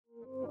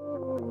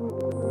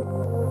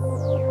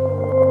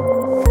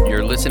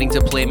listening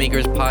to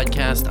Playmakers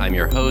Podcast. I'm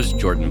your host,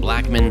 Jordan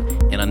Blackman,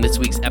 and on this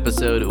week's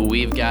episode,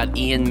 we've got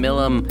Ian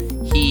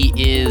Milham. He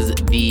is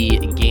the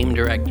game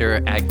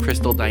director at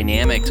Crystal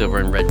Dynamics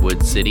over in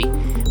Redwood City.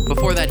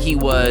 Before that, he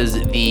was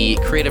the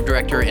creative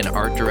director and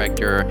art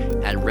director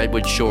at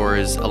Redwood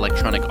Shores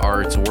Electronic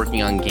Arts,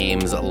 working on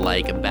games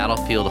like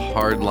Battlefield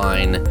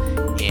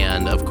Hardline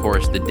and, of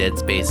course, the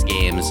Deadspace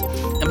games.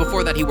 And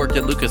before that, he worked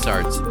at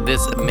LucasArts.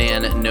 This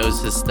man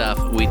knows his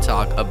stuff. We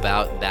talk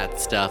about that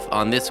stuff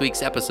on this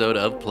week's episode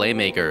of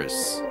Playmakers.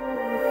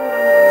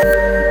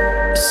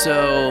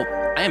 So,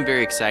 I am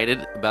very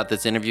excited about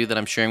this interview that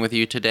I'm sharing with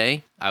you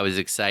today. I was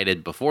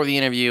excited before the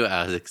interview.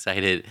 I was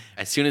excited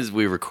as soon as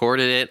we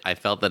recorded it. I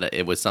felt that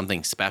it was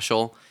something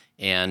special.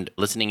 And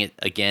listening it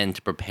again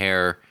to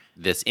prepare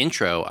this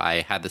intro,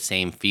 I had the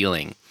same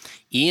feeling.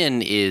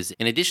 Ian is,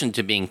 in addition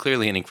to being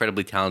clearly an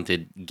incredibly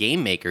talented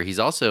game maker, he's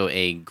also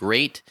a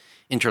great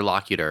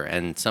interlocutor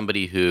and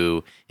somebody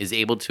who is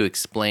able to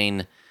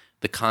explain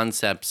the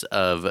concepts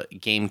of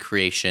game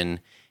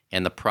creation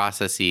and the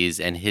processes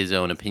and his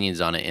own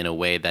opinions on it in a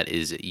way that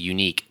is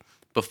unique.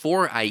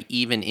 Before I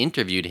even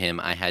interviewed him,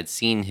 I had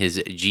seen his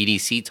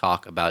GDC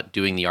talk about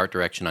doing the art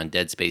direction on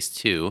Deadspace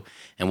 2,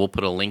 and we'll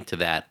put a link to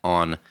that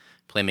on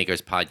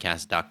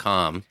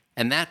playmakerspodcast.com.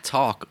 And that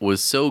talk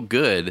was so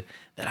good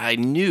that I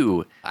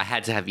knew I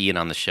had to have Ian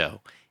on the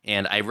show.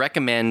 And I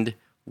recommend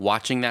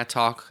watching that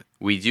talk.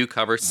 We do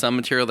cover some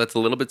material that's a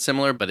little bit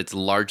similar, but it's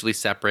largely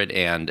separate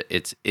and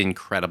it's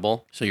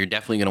incredible. So you're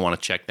definitely going to want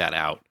to check that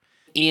out.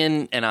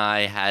 Ian and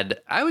I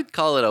had, I would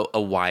call it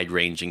a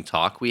wide-ranging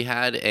talk. We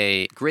had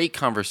a great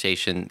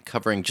conversation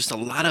covering just a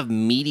lot of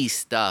meaty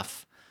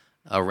stuff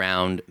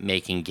around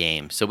making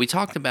games. So we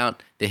talked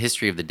about the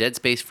history of the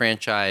Deadspace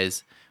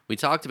franchise. We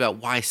talked about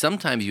why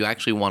sometimes you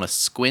actually want to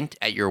squint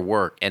at your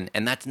work, and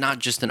that's not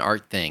just an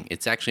art thing.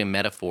 It's actually a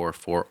metaphor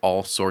for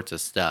all sorts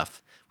of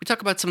stuff. We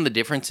talk about some of the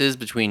differences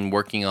between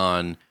working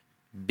on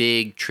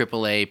big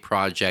AAA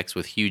projects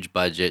with huge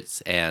budgets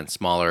and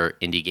smaller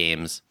indie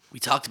games. We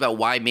talked about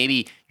why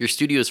maybe your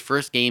studio's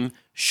first game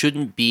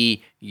shouldn't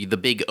be the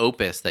big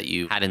opus that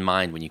you had in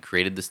mind when you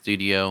created the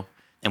studio.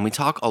 And we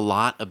talk a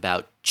lot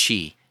about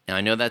chi. Now,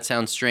 I know that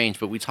sounds strange,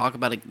 but we talk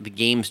about the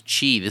game's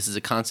chi. This is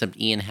a concept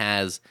Ian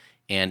has,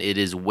 and it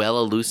is well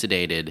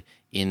elucidated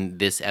in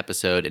this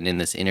episode and in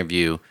this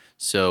interview.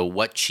 So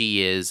what chi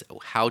is,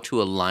 how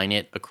to align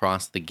it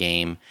across the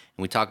game.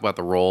 And we talk about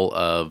the role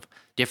of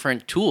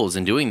different tools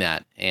in doing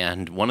that.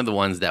 And one of the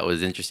ones that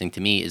was interesting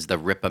to me is the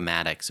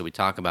Rip-O-Matic. So we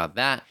talk about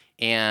that.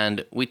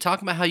 And we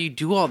talk about how you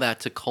do all that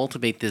to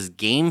cultivate this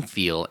game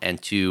feel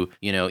and to,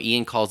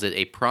 Ian calls it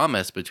a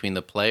promise between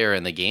the player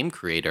and the game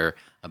creator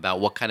about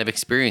what kind of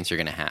experience you're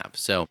going to have.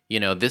 So,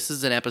 this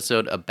is an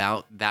episode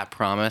about that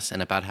promise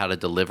and about how to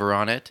deliver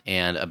on it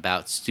and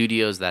about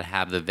studios that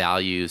have the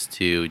values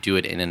to do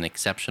it in an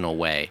exceptional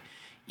way.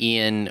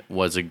 Ian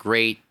was a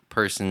great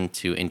person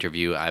to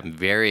interview. I'm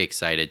very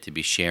excited to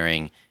be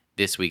sharing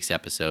this week's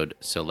episode.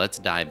 So let's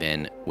dive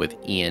in with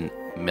Ian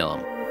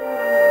Milham.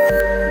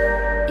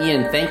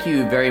 Ian, thank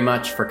you very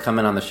much for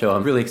coming on the show.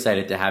 I'm really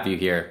excited to have you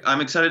here. I'm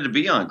excited to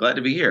be on. Glad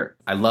to be here.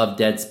 I love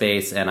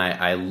Deadspace, and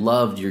I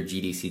loved your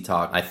GDC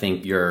talk. I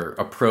think your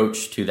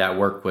approach to that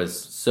work was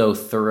so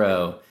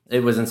thorough.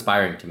 It was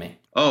inspiring to me.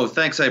 Oh,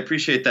 thanks. I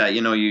appreciate that.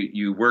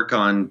 You work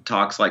on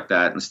talks like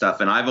that and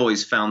stuff, and I've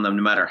always found them,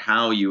 no matter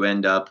how you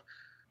end up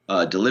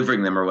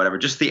delivering them or whatever,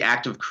 just the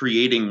act of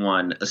creating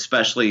one,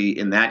 especially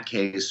in that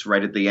case,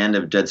 right at the end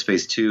of Dead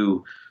Space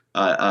 2,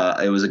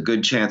 it was a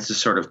good chance to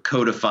sort of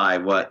codify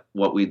what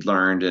we'd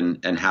learned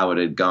and how it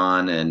had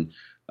gone. And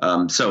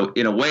so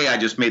in a way, I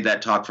just made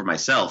that talk for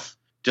myself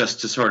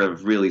just to sort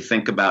of really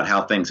think about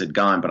how things had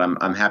gone. But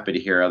I'm happy to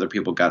hear other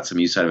people got some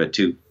use out of it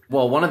too.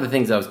 Well, one of the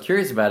things I was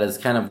curious about is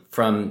kind of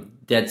from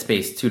Dead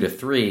Space 2 to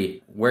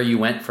 3, where you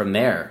went from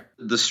there.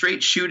 The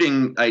straight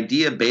shooting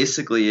idea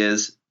basically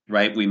is,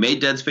 right, we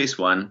made Dead Space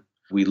 1.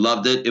 We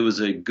loved it. It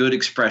was a good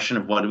expression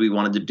of what we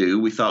wanted to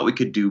do. We thought we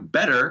could do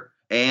better.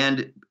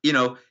 And,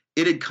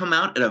 it had come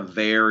out at a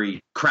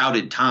very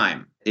crowded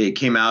time. It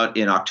came out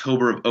in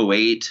October of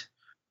 2008,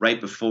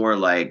 right before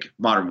like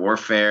Modern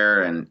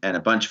Warfare and a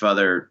bunch of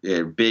other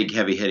big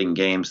heavy hitting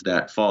games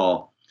that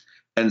fall.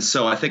 And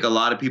so I think a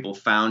lot of people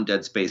found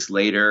Dead Space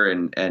later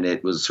and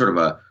it was sort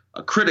of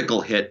a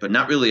critical hit, but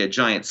not really a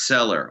giant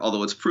seller,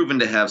 although it's proven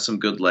to have some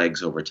good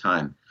legs over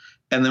time.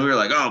 And then we were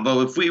like, oh, but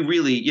if we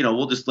really,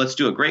 let's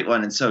do a great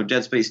one. And so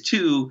Dead Space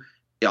 2,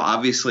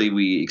 obviously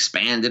we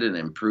expanded and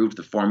improved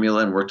the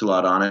formula and worked a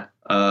lot on it.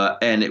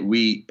 And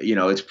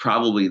it's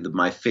probably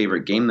my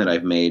favorite game that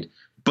I've made.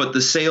 But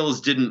the sales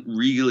didn't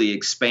really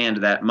expand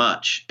that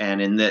much. And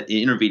in the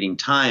intervening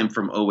time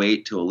from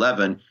 2008 to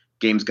 2011,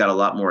 games got a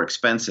lot more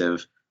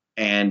expensive.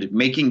 And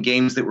making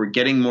games that were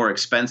getting more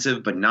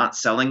expensive but not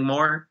selling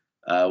more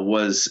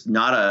was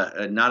not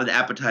an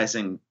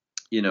appetizing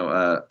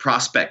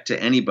prospect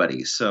to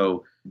anybody.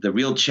 So the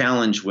real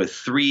challenge with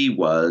 3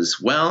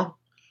 was,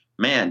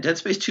 Dead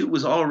Space 2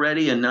 was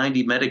already a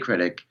 90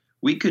 Metacritic.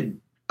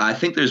 I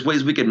think there's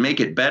ways we could make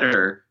it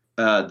better,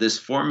 this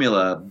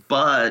formula,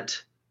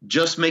 but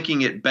just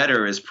making it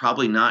better is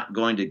probably not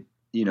going to,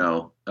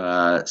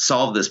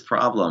 solve this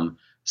problem.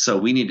 So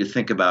we need to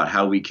think about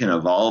how we can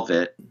evolve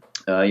it.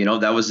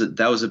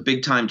 That was a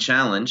big time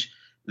challenge.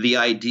 The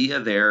idea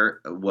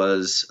there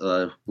was,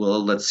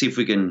 let's see if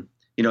we can.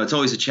 It's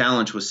always a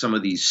challenge with some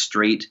of these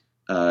straight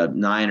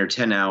 9 or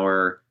 10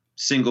 hour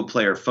single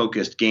player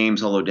focused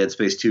games. Although Dead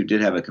Space 2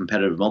 did have a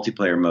competitive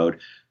multiplayer mode.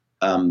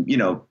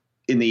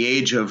 In the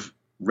age of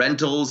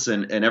rentals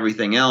and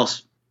everything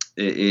else,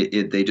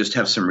 they just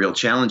have some real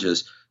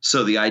challenges.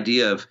 So the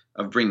idea of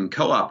bringing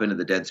co-op into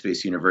the Dead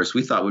Space universe,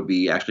 we thought would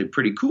be actually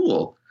pretty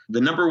cool.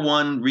 The number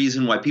one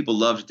reason why people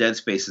loved Dead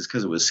Space is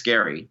because it was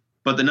scary.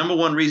 But the number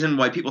one reason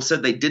why people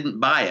said they didn't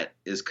buy it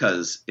is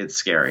because it's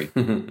scary.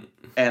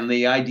 And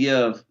the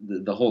idea of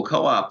the whole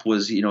co-op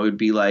was, it'd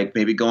be like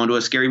maybe going to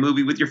a scary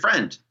movie with your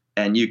friend.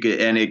 And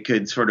it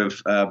could sort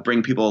of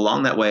bring people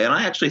along that way. And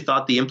I actually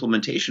thought the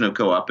implementation of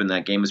co-op in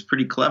that game is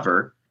pretty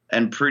clever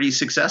and pretty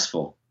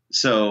successful.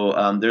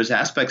 So there's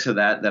aspects of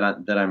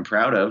that I'm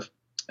proud of.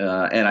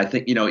 And I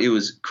think, it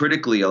was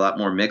critically a lot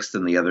more mixed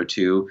than the other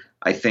two.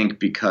 I think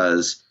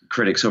because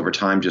critics over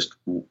time just,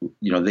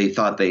 they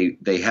thought they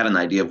had an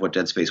idea of what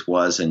Dead Space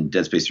was, and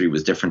Dead Space 3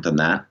 was different than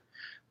that.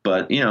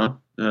 But,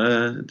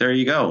 there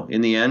you go.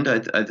 In the end,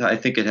 I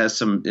think it has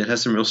some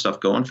real stuff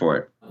going for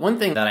it. One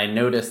thing that I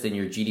noticed in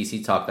your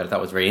GDC talk that I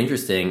thought was very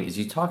interesting is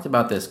you talked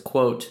about this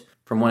quote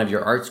from one of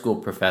your art school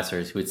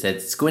professors who had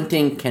said,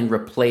 "Squinting can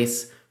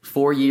replace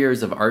 4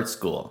 years of art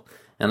school."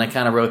 And I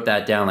kind of wrote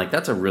that down. Like,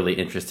 that's a really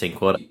interesting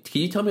quote.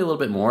 Can you tell me a little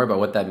bit more about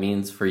what that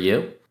means for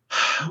you?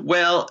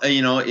 Well,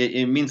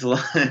 it means a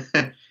lot.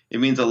 It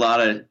means a lot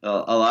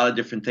of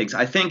different things.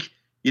 I think,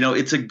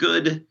 it's a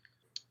good.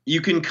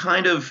 You can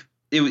kind of.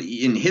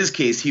 In his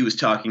case, he was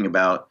talking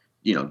about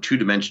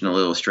two-dimensional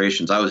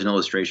illustrations. I was an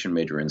illustration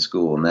major in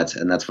school, and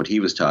that's what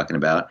he was talking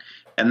about.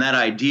 And that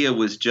idea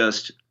was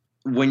just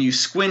when you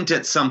squint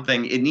at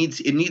something, it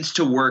needs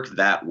to work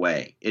that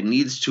way. It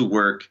needs to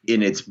work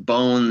in its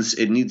bones.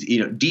 It needs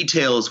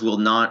details will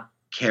not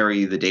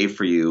carry the day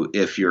for you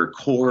if your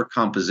core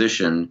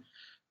composition,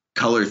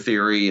 color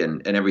theory,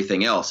 and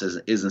everything else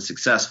isn't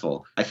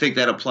successful. I think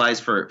that applies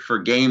for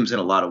games in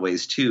a lot of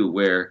ways too,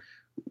 where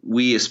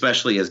we,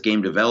 especially as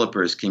game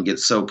developers, can get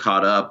so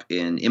caught up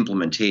in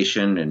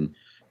implementation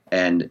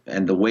and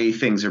the way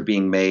things are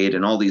being made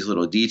and all these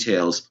little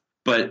details.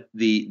 But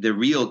the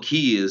real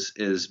key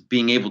is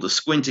being able to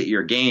squint at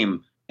your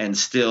game and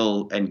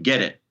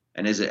get it.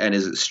 And is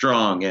it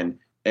strong?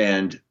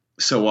 And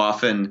so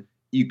often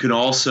you can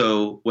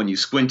also, when you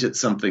squint at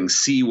something,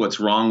 see what's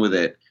wrong with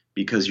it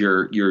because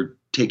you're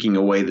taking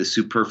away the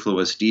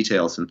superfluous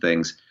details and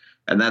things.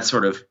 And that's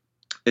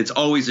it's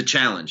always a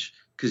challenge.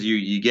 Because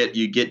you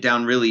get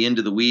down really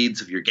into the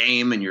weeds of your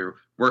game and you're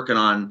working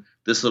on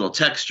this little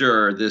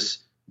texture or this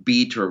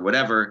beat or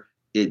whatever.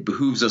 It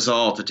behooves us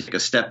all to take a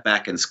step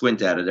back and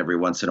squint at it every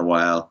once in a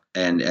while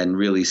and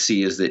really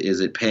see is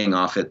it paying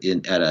off at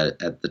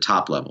the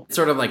top level.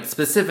 Sort of like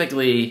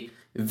specifically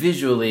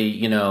visually,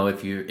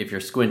 if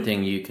you're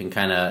squinting, you can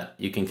kind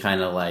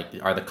of like,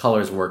 are the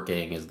colors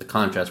working? Is the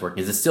contrast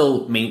working? Is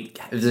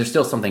there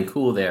still something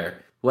cool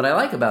there? What I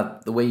like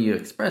about the way you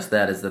express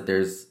that is that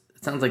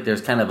it sounds like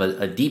there's kind of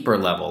a deeper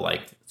level,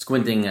 like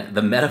squinting,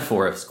 the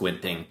metaphor of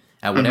squinting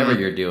at whatever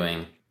you're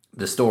doing,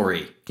 the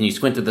story. Can you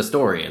squint at the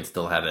story and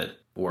still have it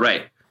work?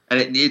 Right.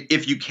 And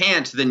if you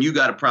can't, then you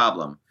got a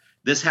problem.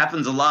 This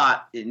happens a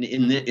lot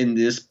in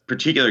this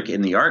particular,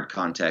 in the art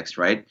context,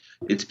 right?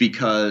 It's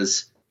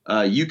because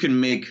you can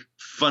make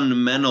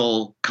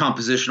fundamental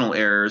compositional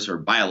errors or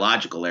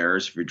biological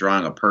errors if you're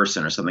drawing a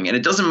person or something. And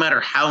it doesn't matter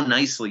how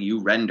nicely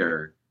you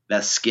render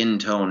that skin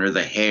tone or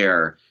the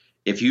hair.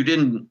 If you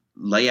didn't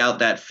lay out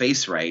that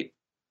face right,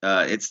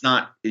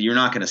 you're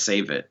not going to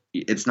save it.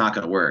 It's not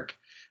going to work.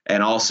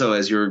 And also,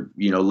 as you're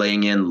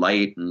laying in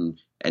light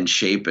and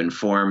shape and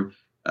form,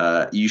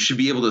 you should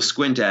be able to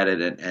squint at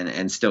it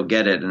and still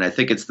get it. And I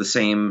think it's the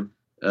same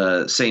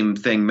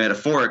thing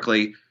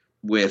metaphorically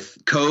with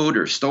code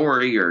or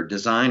story or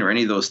design or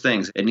any of those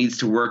things. It needs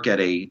to work at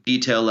a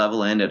detail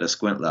level and at a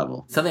squint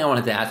level. Something I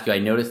wanted to ask you, I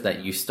noticed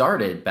that you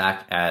started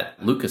back at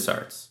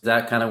LucasArts. Is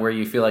that kind of where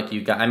you feel like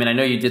you got, I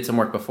know you did some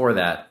work before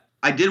that.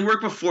 I did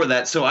work before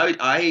that. So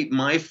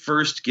my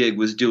first gig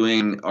was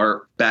doing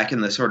art back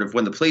in the sort of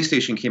when the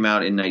PlayStation came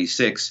out in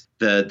 96.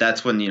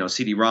 That's when,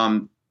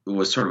 CD-ROM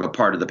was sort of a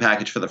part of the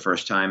package for the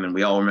first time. And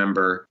we all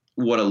remember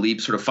what a leap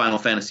sort of Final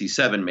Fantasy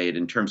VII made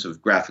in terms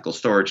of graphical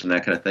storage and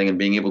that kind of thing, and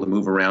being able to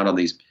move around on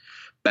these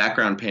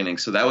background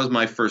paintings. So that was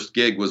my first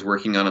gig, was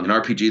working on an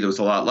RPG that was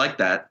a lot like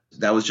that.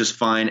 That was just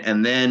fine.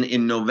 And then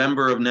in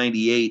November of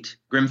 98,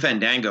 Grim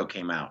Fandango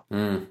came out.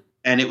 And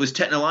it was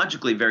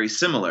technologically very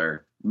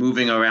similar,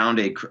 moving around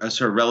a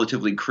sort of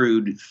relatively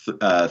crude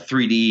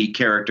 3D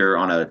character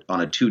on a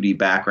 2D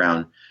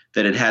background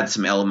that had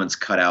some elements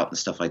cut out and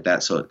stuff like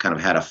that. So it kind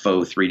of had a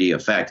faux 3D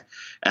effect.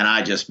 And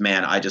I just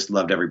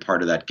loved every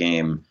part of that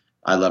game.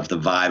 I loved the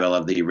vibe. I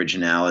loved the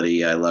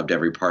originality. I loved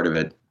every part of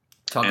it.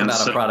 Talk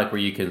about a product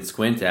where you can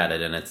squint at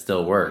it and it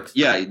still works.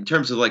 Yeah, in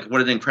terms of like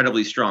what an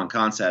incredibly strong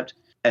concept.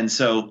 And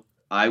so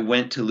I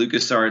went to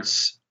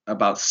LucasArts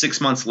about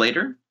 6 months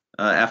later,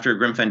 after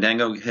Grim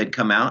Fandango had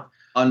come out.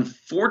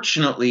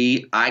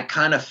 Unfortunately, I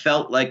kind of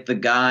felt like the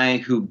guy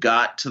who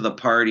got to the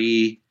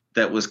party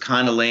that was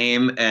kind of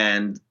lame,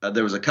 and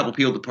there was a couple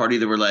people at the party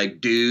that were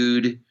like,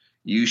 dude,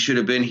 you should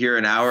have been here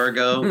an hour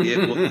ago.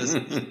 It was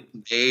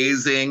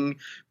amazing,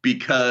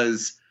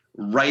 because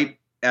right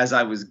as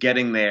I was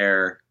getting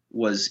there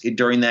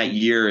during that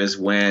year is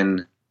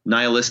when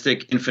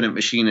Nihilistic, Infinite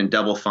Machine, and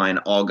Double Fine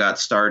all got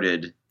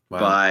started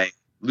by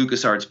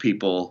LucasArts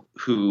people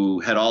who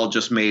had all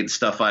just made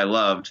stuff I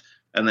loved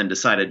and then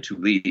decided to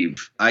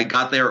leave. I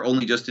got there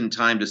only just in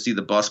time to see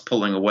the bus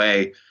pulling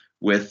away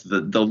with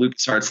the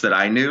LucasArts that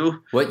I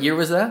knew. What year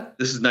was that?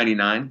 This is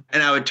 99.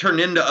 And I would turn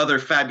into other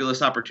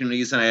fabulous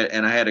opportunities,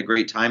 and I had a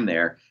great time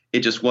there. It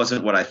just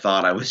wasn't what I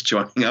thought I was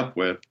joining up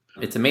with.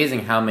 It's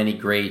amazing how many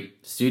great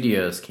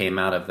studios came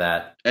out of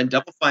that. And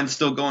Double Fine's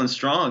still going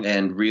strong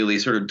and really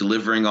sort of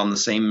delivering on the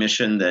same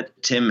mission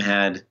that Tim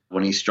had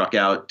when he struck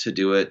out to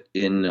do it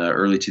in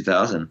early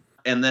 2000.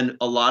 And then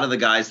a lot of the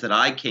guys that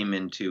I came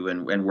into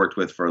and worked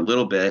with for a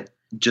little bit,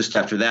 just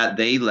after that,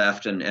 they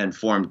left and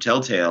formed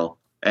Telltale.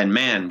 And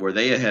man, were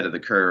they ahead of the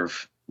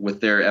curve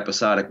with their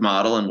episodic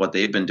model and what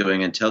they've been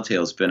doing. And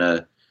Telltale's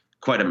been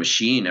quite a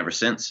machine ever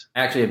since.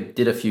 Actually, I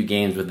did a few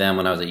games with them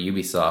when I was at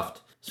Ubisoft.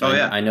 So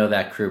I know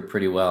that crew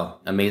pretty well.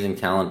 Amazing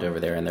talent over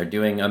there. And they're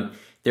doing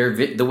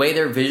the way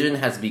their vision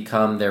has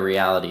become their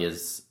reality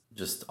is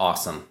just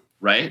awesome.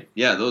 Right?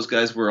 Yeah, those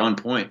guys were on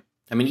point.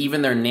 I mean,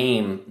 even their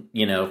name,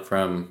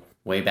 from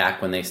way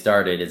back when they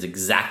started is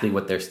exactly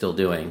what they're still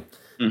doing.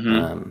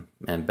 Mm-hmm.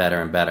 And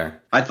better.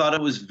 I thought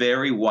it was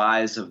very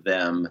wise of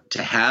them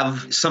to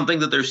have something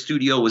that their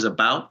studio was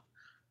about.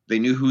 They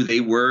knew who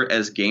they were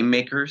as game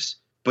makers,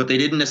 but they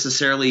didn't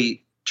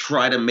necessarily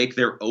try to make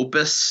their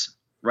opus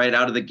right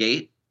out of the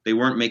gate. They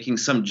weren't making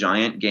some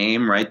giant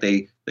game, right?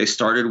 They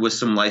started with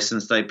some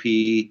licensed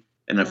IP,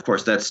 and of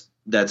course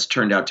that's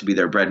turned out to be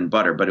their bread and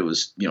butter, but it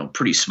was,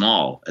 pretty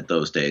small at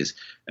those days.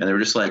 And they were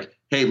just like,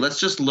 hey, let's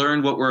just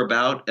learn what we're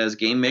about as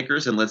game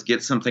makers, and let's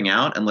get something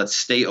out, and let's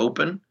stay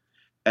open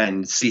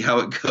and see how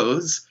it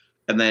goes,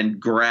 and then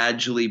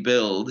gradually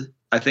build.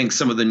 I think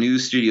some of the new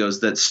studios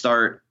that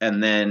start,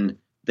 and then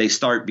they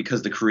start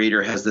because the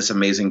creator has this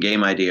amazing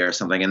game idea or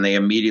something, and they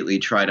immediately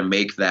try to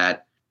make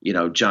that,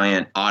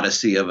 giant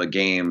odyssey of a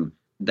game,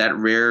 that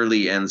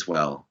rarely ends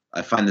well.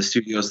 I find the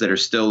studios that are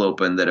still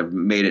open, that have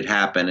made it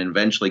happen and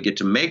eventually get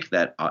to make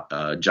that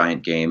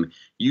giant game,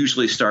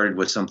 usually started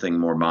with something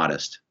more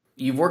modest.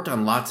 You've worked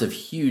on lots of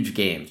huge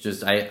games.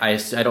 Just I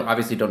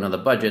obviously don't know the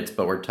budgets,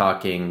 but we're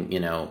talking,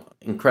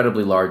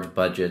 incredibly large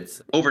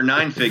budgets. Over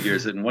 9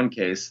 figures in one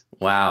case.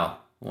 Wow.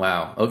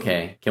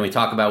 Okay. Can we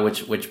talk about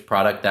which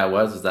product that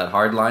was? Is that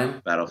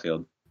Hardline?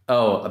 Battlefield.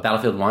 Oh, a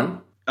Battlefield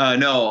 1?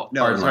 No.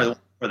 Sorry,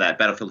 for that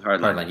Battlefield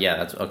Hardline. Yeah,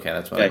 that's okay.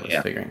 That's what I was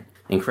figuring.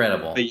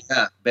 Incredible.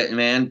 But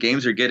man,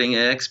 games are getting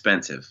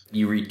expensive.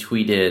 You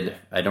retweeted,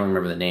 I don't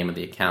remember the name of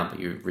the account, but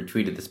you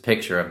retweeted this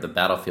picture of the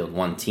Battlefield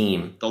 1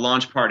 team. The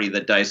launch party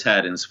that DICE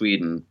had in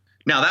Sweden.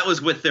 Now, that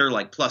was with their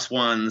plus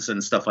ones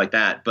and stuff like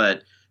that.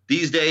 But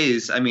these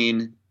days, I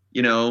mean,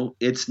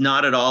 it's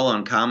not at all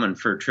uncommon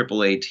for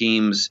AAA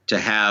teams to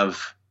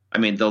have,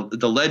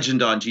 the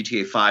legend on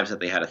GTA 5 is that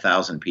they had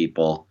 1,000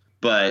 people.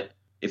 But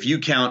if you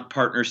count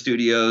partner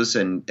studios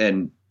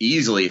and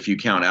easily if you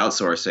count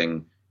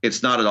outsourcing,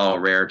 it's not at all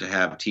rare to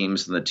have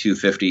teams in the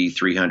 250,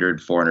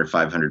 300, 400,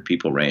 500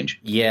 people range.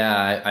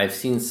 Yeah, I've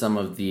seen some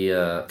of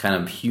the kind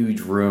of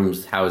huge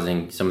rooms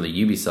housing some of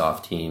the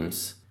Ubisoft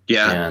teams.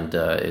 Yeah, and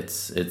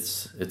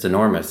it's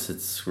enormous.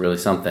 It's really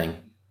something.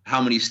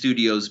 How many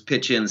studios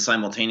pitch in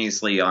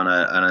simultaneously on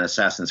an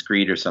Assassin's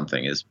Creed or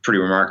something is pretty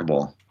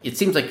remarkable. It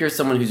seems like you're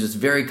someone who's just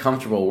very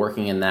comfortable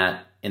working in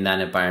that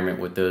environment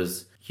with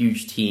those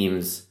huge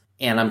teams.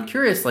 And I'm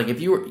curious, if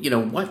you were,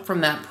 what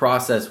from that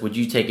process would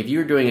you take if you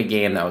were doing a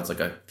game that was like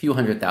a few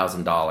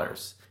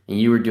 $100,000 and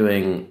you were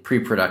doing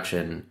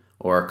pre-production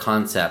or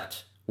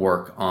concept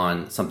work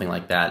on something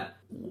like that?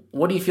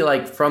 What do you feel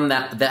like from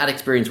that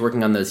experience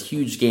working on those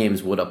huge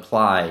games would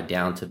apply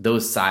down to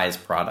those size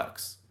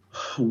products?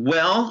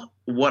 Well,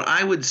 what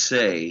I would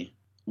say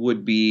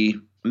would be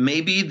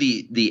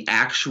maybe the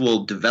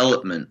actual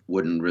development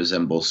wouldn't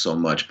resemble so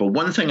much. But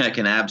one thing I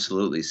can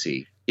absolutely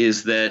see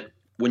is that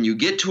when you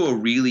get to a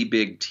really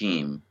big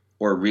team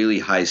or really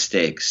high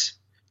stakes,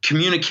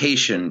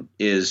 communication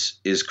is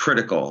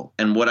critical.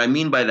 And what I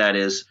mean by that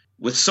is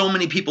with so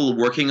many people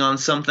working on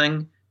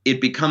something,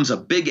 it becomes a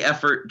big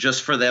effort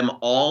just for them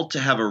all to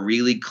have a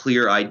really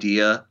clear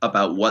idea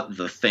about what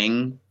the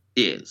thing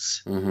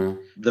is. Mm-hmm.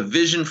 The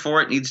vision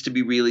for it needs to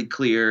be really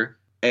clear,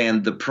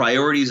 and the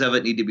priorities of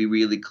it need to be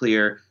really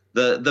clear.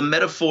 The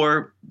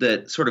metaphor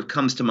that sort of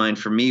comes to mind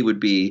for me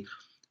would be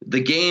the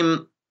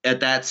game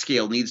at that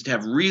scale needs to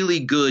have really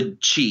good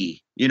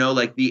chi.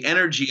 The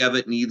energy of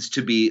it needs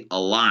to be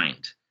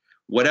aligned.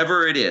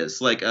 Whatever it is,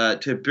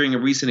 to bring a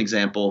recent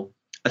example,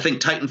 I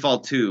think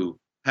Titanfall 2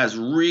 has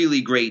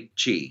really great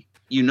chi.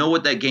 You know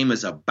what that game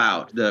is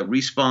about. The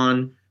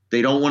Respawn,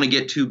 they don't want to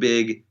get too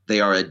big.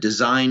 They are a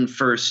design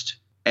first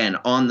and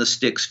on the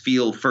sticks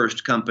feel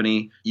first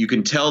company. You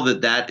can tell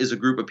that that is a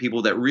group of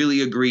people that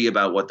really agree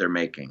about what they're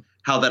making.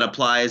 How that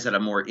applies at a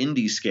more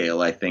indie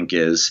scale, I think,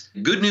 is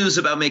good news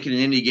about making an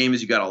indie game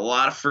is you got a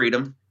lot of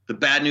freedom. The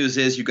bad news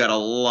is you got a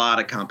lot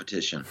of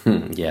competition.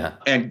 Yeah.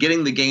 And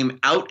getting the game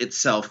out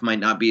itself might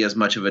not be as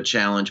much of a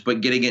challenge,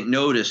 but getting it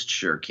noticed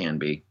sure can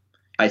be.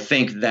 I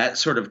think that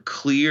sort of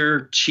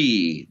clear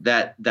chi,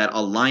 that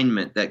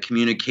alignment, that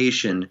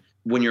communication,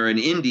 when you're an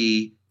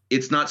indie,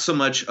 it's not so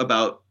much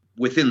about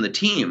within the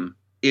team.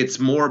 It's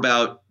more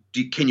about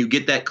can you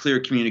get that clear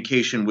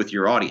communication with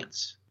your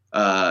audience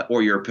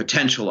or your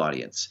potential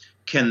audience?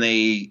 Can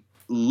they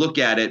look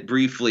at it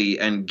briefly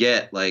and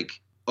get like,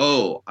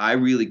 oh, I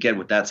really get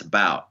what that's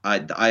about.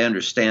 I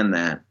understand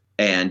that.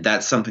 And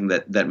that's something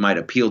that might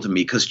appeal to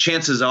me, because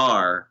chances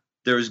are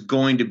there's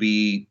going to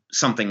be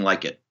something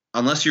like it.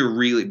 Unless you're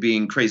really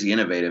being crazy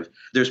innovative,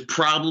 there's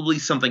probably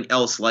something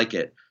else like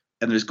it.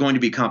 And there's going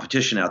to be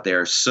competition out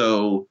there.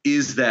 So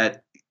is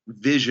that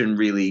vision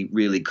really,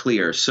 really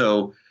clear?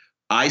 So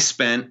I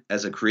spent,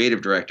 as a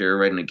creative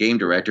director, and a game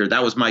director,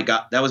 that was my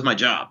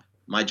job.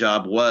 My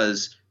job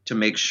was to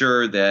make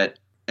sure that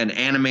an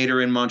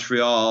animator in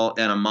Montreal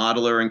and a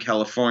modeler in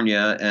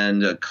California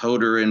and a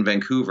coder in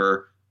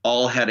Vancouver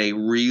all had a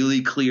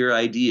really clear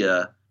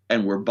idea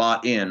and were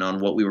bought in on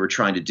what we were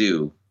trying to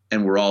do.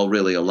 And we're all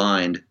really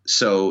aligned.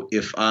 So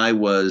if I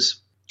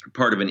was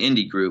part of an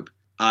indie group,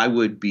 I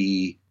would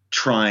be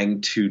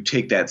trying to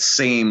take that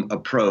same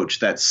approach,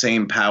 that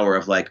same power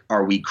of like,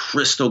 are we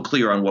crystal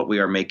clear on what we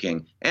are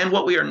making and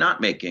what we are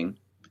not making?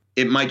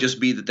 It might just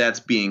be that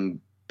that's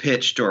being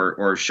pitched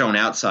or shown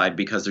outside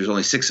because there's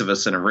only 6 of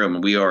us in a room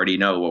and we already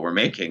know what we're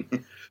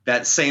making.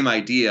 That same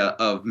idea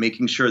of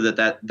making sure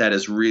that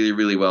is really,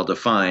 really well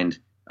defined,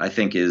 I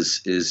think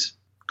is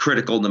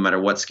critical no matter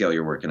what scale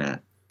you're working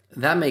at.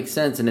 That makes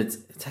sense, and it's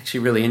actually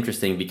really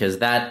interesting because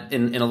that,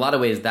 in a lot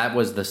of ways, that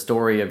was the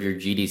story of your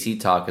GDC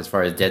talk as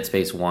far as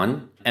Deadspace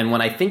 1. And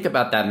when I think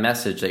about that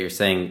message that you're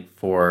saying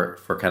for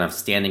kind of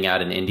standing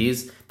out in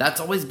indies, that's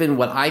always been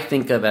what I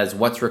think of as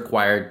what's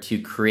required to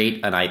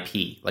create an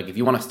IP. Like if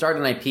you want to start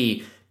an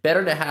IP,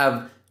 better to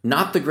have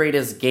not the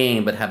greatest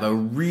game, but have a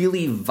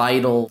really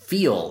vital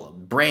feel,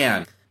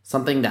 brand,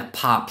 something that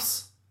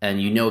pops and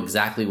you know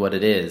exactly what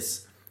it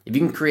is. If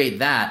you can create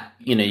that,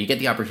 you get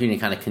the opportunity to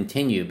kind of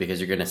continue because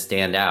you're going to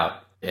stand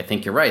out. I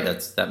think you're right.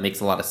 That makes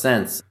a lot of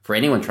sense for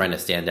anyone trying to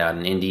stand out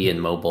in indie and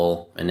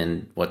mobile and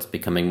in what's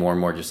becoming more and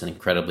more just an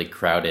incredibly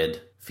crowded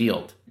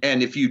field.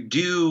 And if you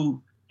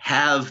do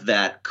have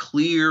that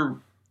clear,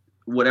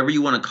 whatever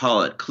you want to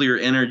call it, clear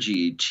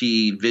energy,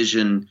 chi,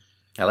 vision.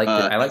 I like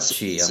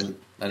chi.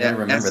 I didn't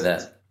remember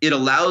that. It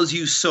allows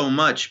you so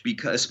much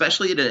because,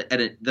 especially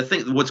the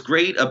thing, what's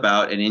great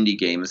about an indie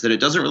game is that it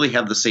doesn't really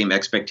have the same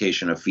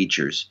expectation of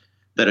features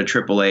that a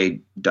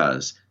AAA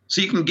does. So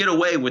you can get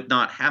away with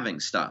not having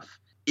stuff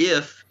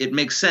if it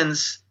makes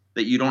sense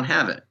that you don't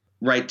have it.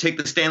 Right? Take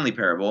the Stanley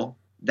Parable.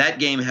 That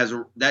game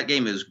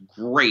is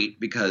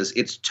great because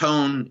its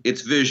tone,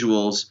 its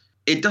visuals,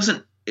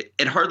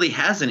 it hardly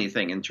has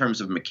anything in terms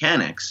of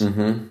mechanics.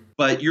 Mm-hmm.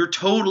 But you're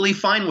totally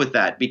fine with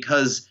that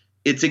because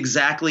it's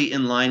exactly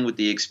in line with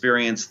the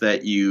experience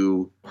that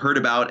you heard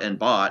about and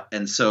bought.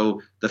 And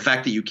so the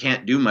fact that you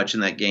can't do much in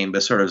that game,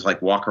 but sort of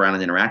like walk around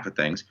and interact with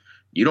things,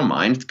 you don't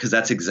mind because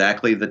that's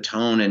exactly the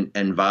tone and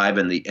vibe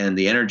and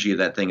the energy of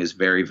that thing is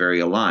very, very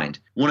aligned.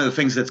 One of the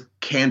things that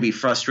can be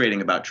frustrating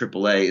about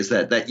AAA is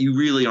that you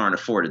really aren't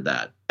afforded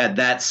that. At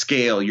that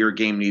scale, your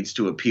game needs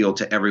to appeal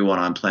to everyone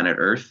on planet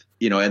Earth,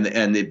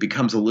 and it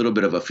becomes a little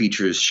bit of a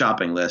features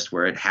shopping list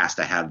where it has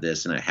to have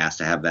this and it has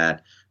to have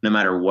that, no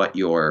matter what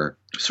your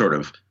sort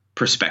of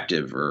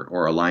perspective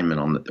or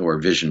alignment or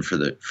vision for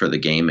the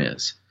game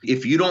is.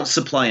 If you don't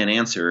supply an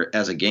answer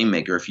as a game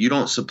maker, if you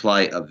don't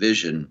supply a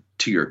vision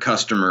to your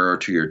customer or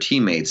to your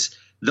teammates,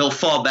 they'll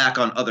fall back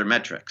on other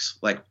metrics,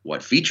 like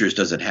what features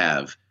does it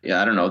have?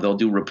 Yeah, I don't know. They'll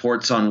do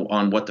reports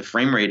on what the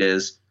frame rate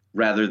is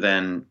rather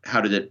than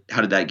how did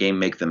that game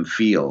make them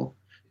feel.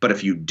 But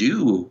if you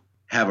do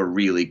have a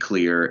really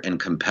clear and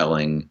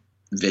compelling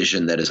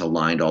vision that is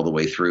aligned all the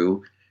way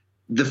through,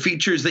 the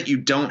features that you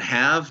don't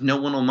have, no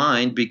one will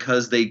mind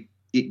because they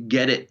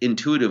get it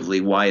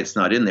intuitively why it's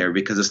not in there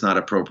because it's not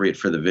appropriate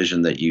for the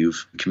vision that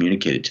you've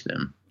communicated to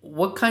them.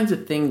 What kinds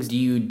of things do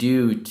you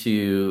do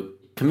to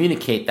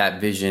communicate that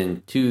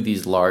vision to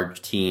these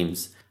large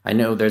teams? I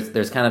know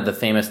there's kind of the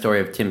famous story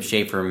of Tim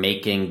Schafer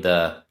making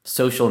the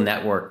social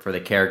network for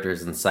the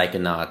characters in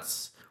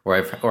Psychonauts, or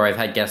I've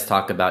had guests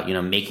talk about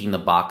making the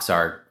box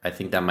art. I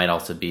think that might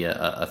also be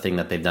a thing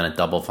that they've done at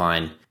Double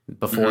Fine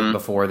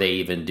before they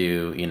even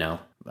do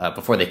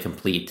before they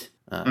complete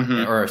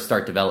or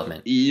start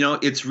development.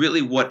 It's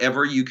really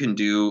whatever you can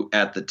do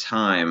at the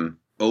time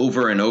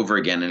over and over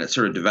again, and it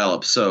sort of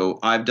develops. So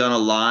I've done a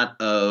lot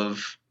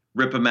of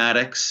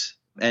ripomatics.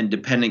 And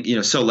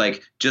depending, so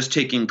like just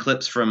taking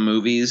clips from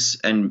movies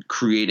and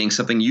creating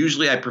something.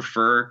 Usually I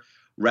prefer,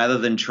 rather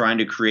than trying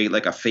to create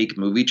like a fake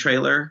movie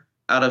trailer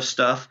out of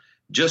stuff,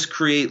 just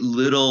create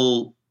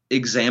little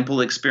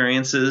example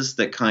experiences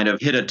that kind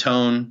of hit a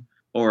tone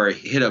or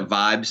hit a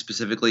vibe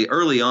specifically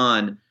early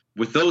on.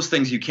 With those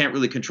things, you can't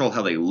really control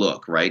how they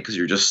look, right? Because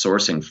you're just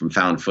sourcing from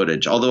found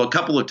footage. Although a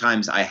couple of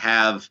times I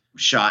have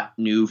shot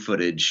new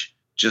footage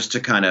just to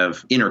kind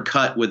of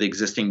intercut with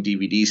existing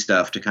DVD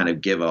stuff to kind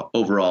of give a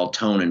overall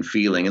tone and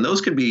feeling. And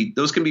those can be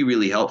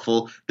really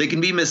helpful. They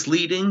can be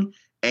misleading.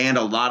 And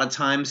a lot of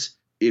times,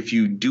 if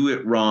you do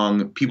it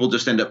wrong, people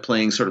just end up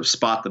playing sort of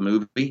spot the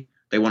movie.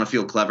 They want to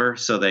feel clever.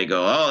 So they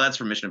go, oh, that's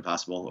from Mission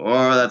Impossible,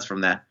 or that's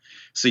from that.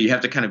 So you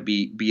have to kind of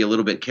be a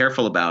little bit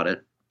careful about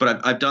it.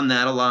 But I've done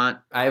that a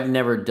lot. I've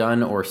never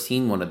done or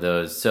seen one of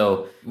those.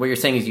 So what you're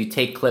saying is you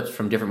take clips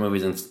from different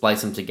movies and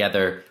splice them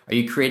together. Are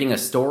you creating a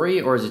story,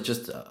 or is it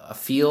just a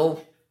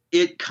feel?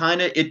 It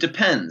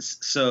depends.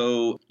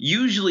 So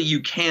usually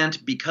you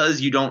can't,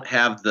 because you don't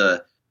have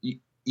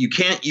you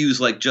can't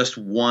use like just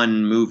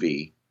one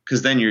movie,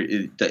 because then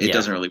it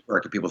doesn't really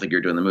work if people think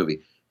you're doing the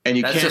movie. And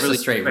you That's can't just really a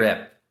straight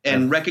rip.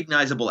 And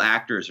recognizable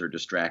actors are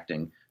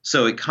distracting.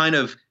 So it kind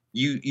of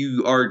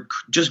you are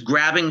just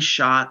grabbing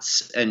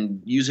shots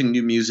and using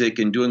new music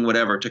and doing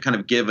whatever to kind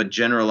of give a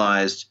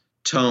generalized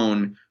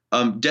tone.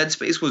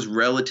 Deadspace was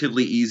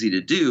relatively easy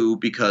to do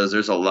because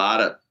there's a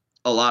lot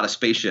of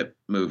spaceship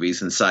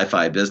movies and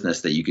sci-fi business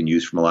that you can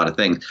use from a lot of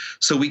things.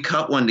 So we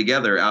cut one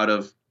together out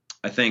of,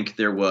 I think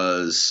there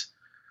was,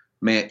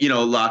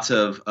 lots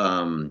of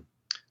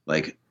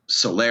like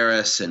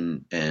Solaris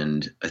and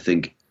I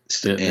think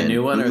the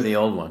new one or the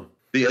old one?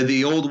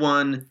 The old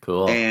one.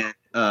 Cool.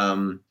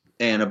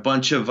 And a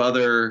bunch of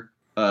other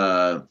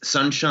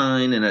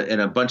Sunshine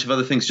and a bunch of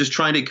other things, just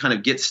trying to kind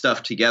of get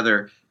stuff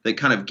together that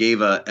kind of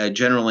gave a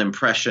general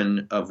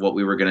impression of what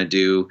we were going to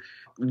do.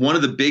 One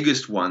of the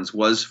biggest ones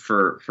was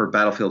for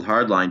Battlefield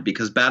Hardline,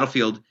 because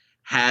Battlefield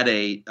had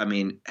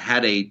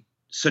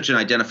such an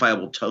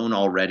identifiable tone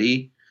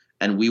already,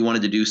 and we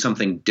wanted to do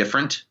something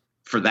different.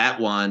 For that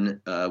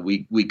one,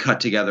 we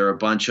cut together a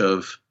bunch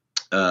of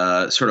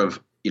sort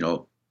of,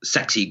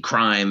 sexy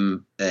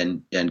crime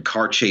and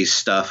car chase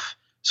stuff,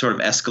 sort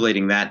of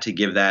escalating that to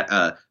give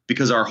that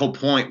because our whole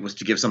point was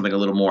to give something a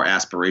little more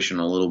aspirational,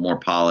 a little more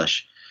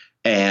polish.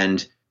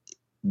 And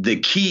the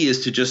key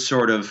is to just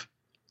sort of,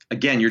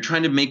 again, you're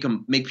trying to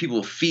make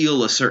people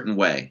feel a certain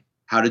way.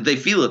 How did they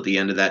feel at the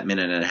end of that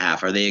minute and a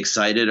half? Are they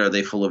excited? Are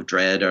they full of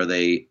dread? Are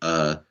they,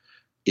 are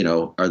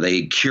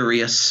they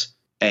curious?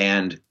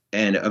 And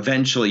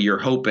eventually you're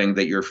hoping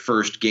that your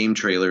first game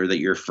trailer, that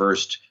your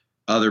first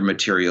other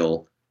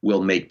material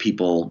will make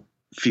people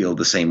feel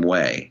the same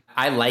way.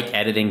 I like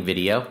editing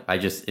video. I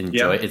just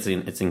enjoy it. It's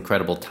an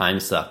incredible time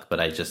suck, but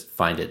I just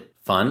find it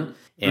fun.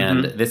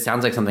 And this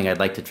sounds like something I'd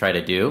like to try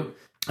to do.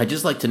 I'd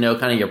just like to know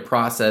kind of your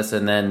process.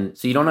 And then,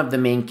 so you don't have the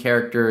main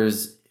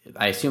characters.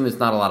 I assume there's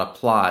not a lot of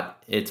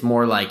plot. It's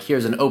more like,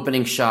 here's an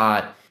opening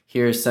shot.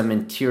 Here's some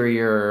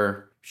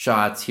interior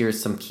shots.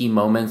 Here's some key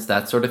moments,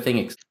 that sort of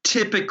thing.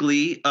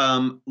 Typically,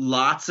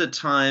 lots of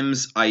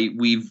times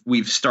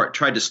we've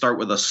tried to start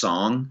with a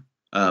song.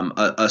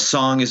 A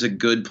song is a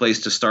good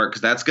place to start,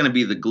 because that's going to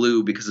be the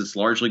glue, because it's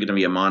largely going to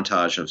be a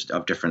montage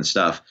of different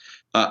stuff.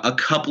 A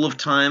couple of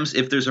times,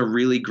 if there's a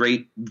really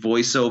great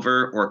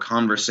voiceover or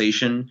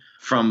conversation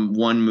from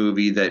one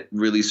movie that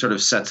really sort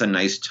of sets a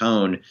nice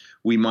tone,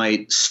 we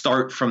might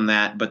start from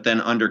that, but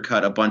then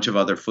undercut a bunch of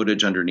other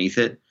footage underneath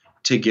it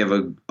to give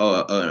an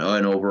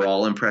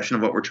overall impression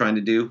of what we're trying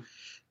to do.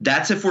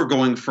 That's if we're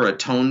going for a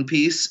tone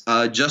piece.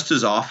 Just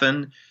as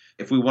often,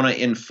 if we want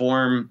to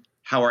inform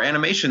how our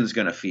animation is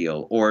going to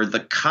feel, or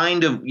the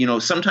kind of,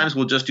 sometimes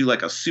we'll just do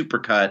like a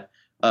supercut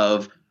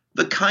of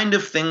the kind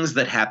of things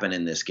that happen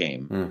in this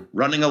game,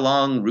 running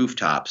along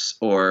rooftops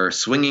or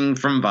swinging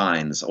from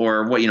vines,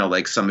 or what,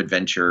 like some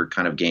adventure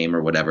kind of game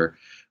or whatever.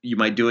 You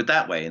might do it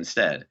that way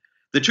instead.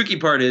 The tricky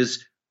part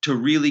is to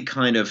really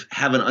kind of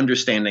have an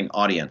understanding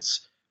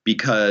audience,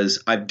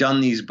 because I've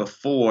done these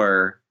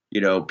before.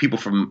 People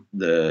from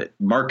the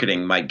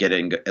marketing might get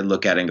in and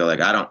look at it and go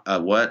like, I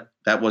don't, what?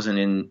 That wasn't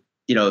in,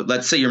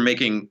 let's say you're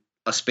making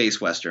a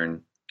space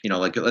Western,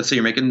 like let's say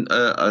you're making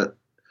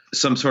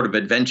some sort of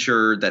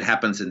adventure that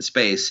happens in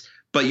space,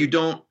 but you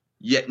don't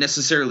yet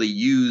necessarily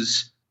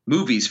use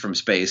movies from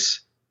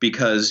space,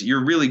 because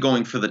you're really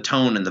going for the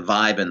tone and the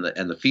vibe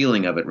and the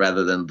feeling of it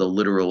rather than the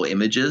literal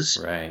images.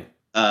 Right.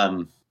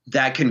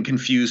 That can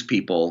confuse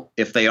people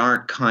if they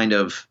aren't kind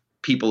of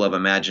people of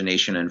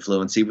imagination and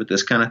fluency with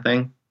this kind of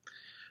thing.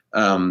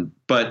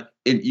 But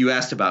you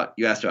asked about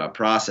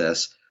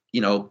process.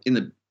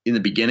 In the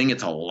beginning,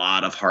 it's a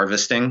lot of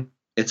harvesting.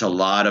 It's a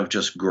lot of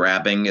just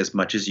grabbing as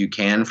much as you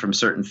can from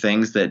certain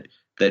things that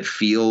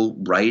feel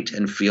right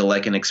and feel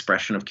like an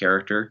expression of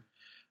character.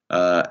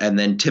 And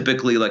then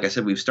typically, like I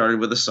said, we've started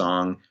with a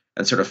song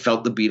and sort of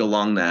felt the beat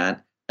along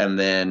that, and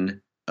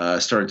then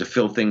started to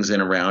fill things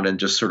in around and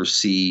just sort of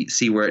see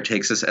where it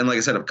takes us. And like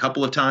I said, a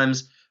couple of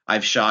times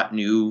I've shot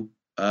new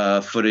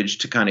footage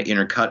to kind of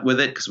intercut with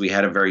it, because we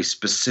had a very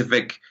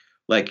specific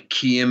like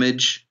key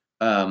image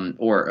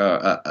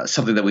or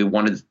something that we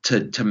wanted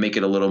to make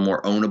it a little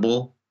more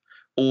ownable.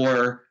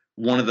 Or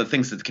one of the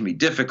things that can be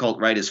difficult,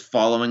 right, is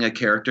following a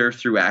character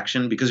through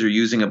action, because you're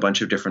using a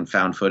bunch of different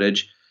found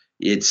footage.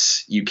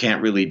 you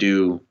can't really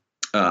do.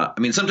 I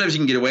mean, sometimes you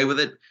can get away with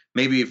it.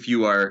 Maybe if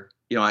you are,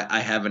 I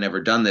haven't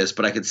ever done this,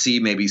 but I could see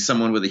maybe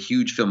someone with a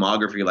huge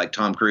filmography like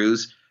Tom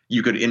Cruise.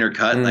 You could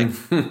intercut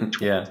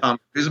like Tom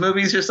Cruise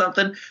movies or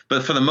something,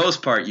 but for the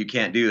most part, you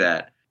can't do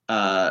that.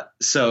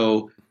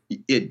 So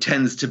it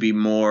tends to be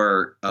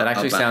more. That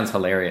actually sounds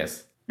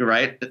hilarious,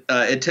 right?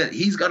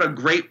 He's got a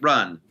great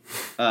run.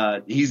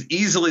 He's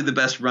easily the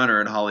best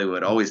runner in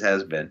Hollywood, always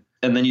has been.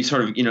 And then you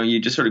sort of, you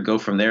just sort of go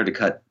from there to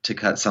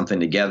cut something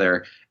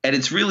together, and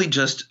it's really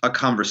just a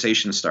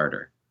conversation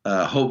starter.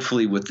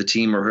 Hopefully, with the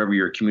team or whoever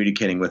you're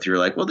communicating with, you're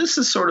like, well, this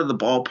is sort of the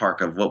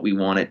ballpark of what we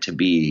want it to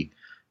be.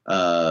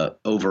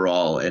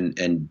 Overall,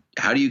 and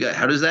how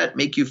does that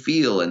make you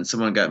feel? And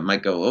someone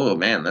might go, oh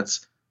man,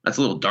 that's a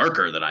little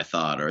darker than I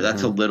thought, or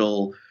that's a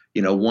little,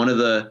 one of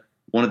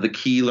the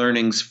key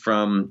learnings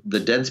from the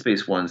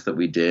Deadspace ones that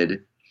we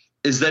did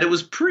is that it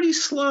was pretty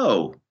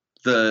slow.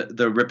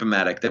 The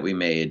Rip-O-Matic that we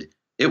made,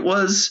 there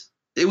was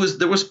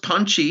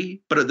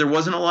punchy, but there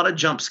wasn't a lot of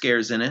jump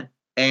scares in it,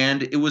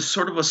 and it was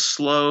sort of a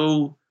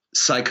slow,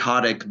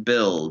 psychotic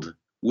build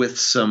with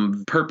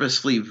some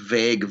purposefully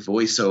vague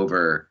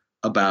voiceover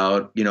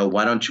about,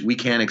 we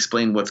can't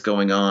explain what's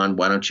going on.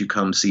 Why don't you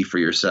come see for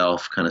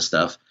yourself kind of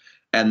stuff.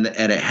 And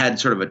it had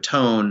sort of a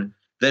tone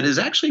that is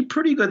actually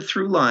pretty good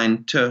through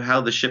line to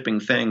how the shipping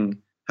thing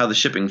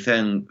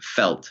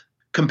felt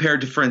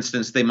compared to, for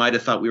instance, they might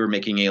have thought we were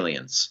making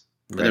Aliens.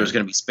 Right. There was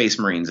going to be Space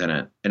Marines in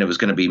it, and it was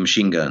going to be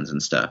machine guns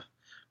and stuff.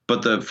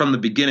 But from the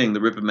beginning,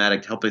 the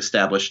Rip-O-Matic helped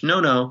establish,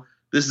 no,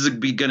 this is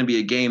going to be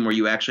a game where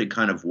you actually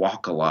kind of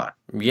walk a lot.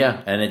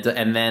 Yeah,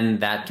 and then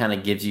that kind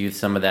of gives you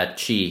some of that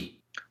chi.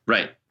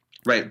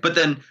 Right. But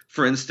then,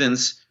 for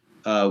instance,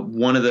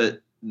 one of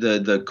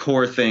the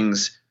core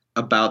things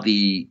about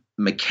the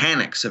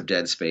mechanics of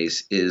Dead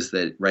Space is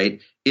that,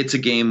 right, it's a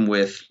game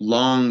with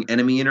long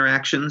enemy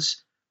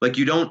interactions. Like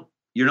you're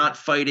not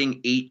fighting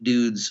 8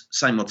 dudes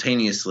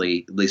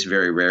simultaneously, at least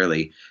very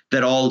rarely,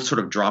 that all sort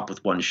of drop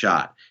with one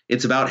shot.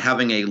 It's about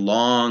having a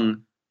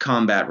long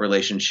combat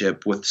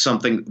relationship with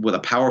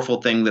a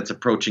powerful thing that's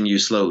approaching you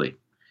slowly.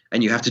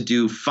 And you have to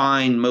do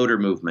fine motor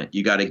movement.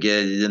 You got to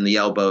get it in the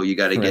elbow. You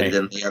got to get it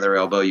in the other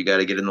elbow. You got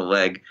to get it in the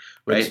leg.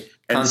 Right. Which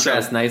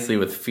contrasts nicely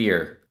with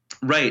Fear.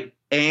 Right.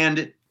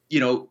 And,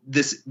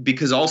 this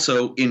because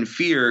also in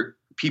Fear,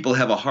 people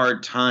have a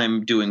hard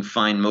time doing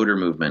fine motor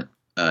movement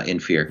in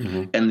Fear.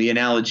 Mm-hmm. And the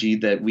analogy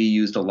that we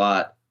used a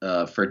lot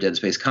for Dead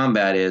Space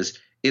combat is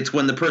it's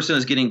when the person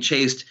is getting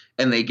chased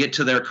and they get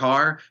to their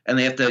car and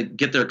they have to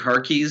get their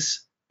car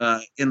keys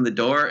in the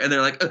door, and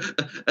they're like,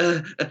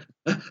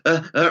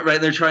 right?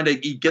 They're trying to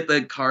get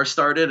the car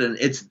started, and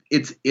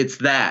it's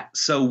that.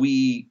 So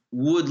we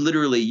would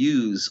literally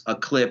use a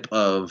clip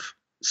of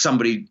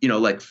somebody,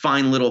 like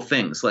fine little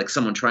things, like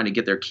someone trying to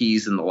get their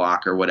keys in the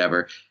lock or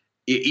whatever.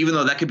 Even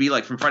though that could be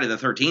like from Friday the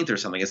 13th or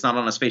something, it's not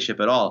on a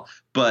spaceship at all.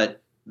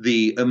 But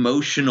the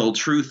emotional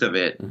truth of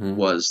it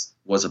was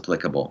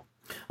applicable.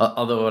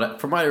 Although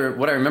from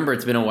what I remember,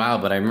 it's been a while,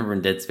 but I remember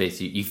in Dead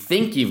Space, you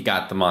think you've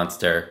got the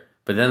monster.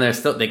 But then they're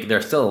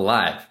still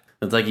alive.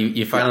 It's like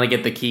you finally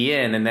get the key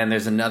in, and then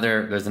there's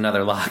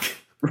another lock.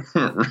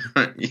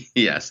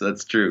 Yes,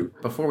 that's true.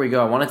 Before we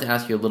go, I wanted to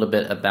ask you a little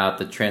bit about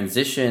the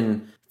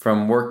transition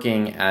from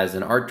working as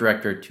an art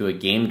director to a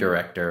game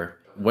director.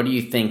 What do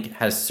you think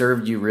has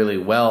served you really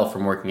well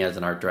from working as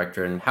an art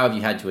director, and how have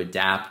you had to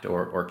adapt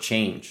or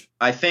change?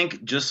 I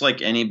think just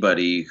like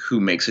anybody who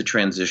makes a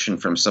transition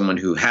from someone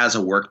who has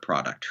a work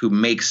product, who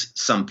makes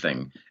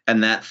something,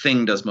 and that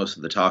thing does most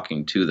of the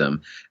talking to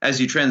them, as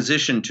you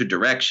transition to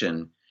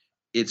direction,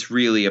 it's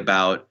really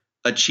about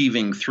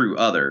achieving through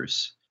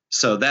others.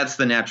 So that's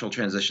the natural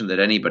transition that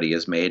anybody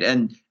has made.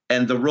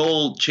 And the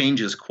role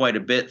changes quite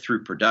a bit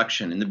through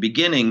production. In the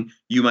beginning,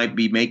 you might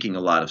be making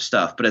a lot of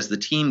stuff, but as the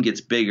team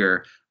gets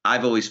bigger,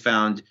 I've always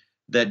found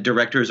that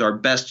directors are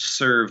best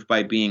served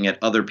by being at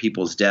other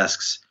people's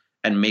desks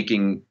and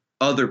making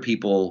other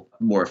people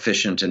more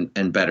efficient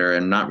and better,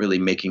 and not really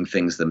making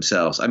things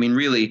themselves. I mean,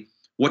 really,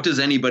 what does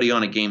anybody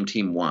on a game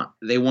team want?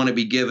 They want to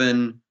be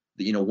given,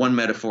 one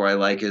metaphor I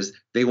like is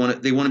they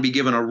want to be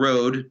given a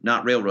road,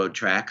 not railroad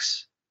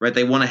tracks. Right,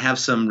 they want to have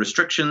some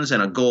restrictions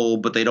and a goal,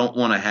 but they don't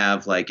want to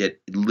have like it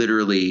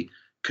literally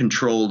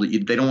controlled.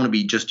 They don't want to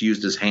be just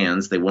used as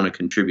hands. They want to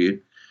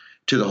contribute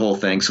to the whole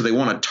thing. So they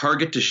want a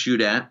target to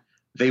shoot at.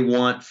 They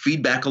want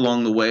feedback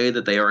along the way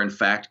that they are in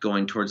fact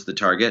going towards the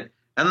target,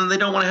 and then they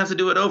don't want to have to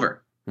do it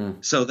over.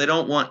 So they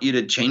don't want you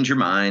to change your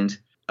mind.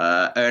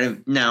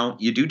 Now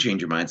you do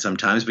change your mind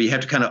sometimes, but you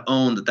have to kind of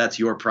own that that's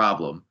your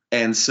problem.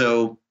 And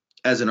so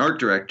as an art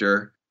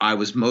director, I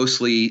was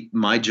mostly,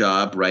 my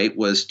job, right,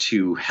 was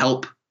to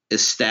help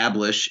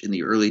establish in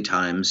the early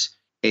times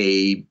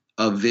a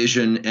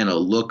vision and a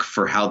look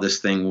for how this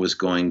thing was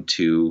going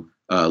to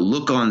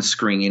look on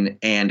screen,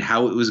 and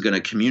how it was going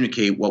to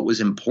communicate what was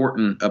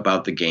important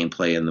about the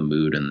gameplay and the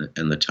mood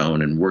and the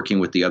tone, and working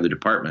with the other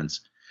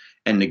departments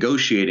and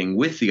negotiating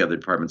with the other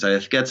departments. I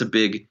think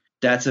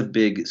that's a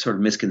big sort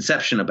of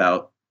misconception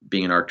about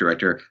being an art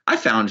director. I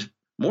found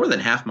more than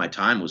half my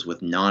time was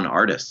with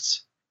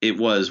non-artists. it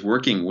was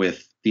working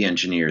with the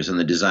engineers and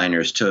the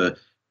designers to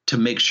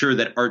make sure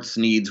that art's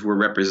needs were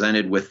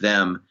represented with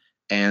them,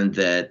 and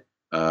that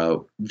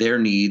their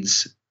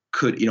needs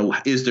could,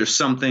 is there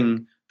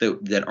something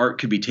that art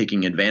could be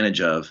taking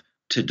advantage of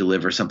to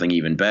deliver something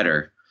even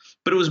better?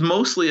 But it was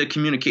mostly a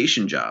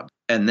communication job.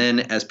 And then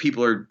as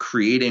people are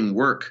creating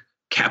work,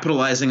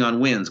 capitalizing on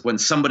wins, when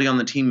somebody on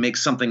the team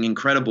makes something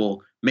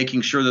incredible,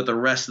 making sure that the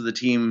rest of the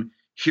team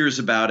hears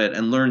about it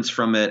and learns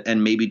from it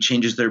and maybe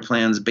changes their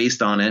plans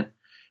based on it,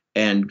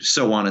 and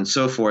so on and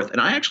so forth.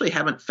 And I actually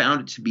haven't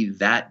found it to be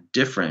that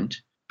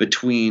different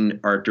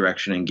between art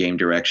direction and game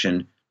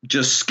direction,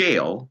 just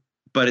scale,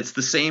 but it's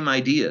the same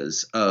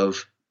ideas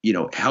of,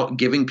 how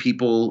giving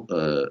people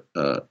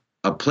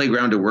a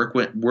playground to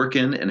work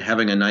in and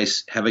having a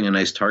nice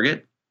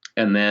target.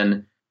 And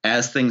then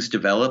as things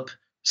develop,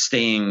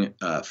 staying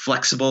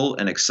flexible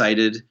and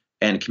excited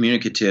and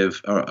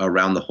communicative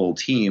around the whole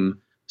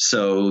team,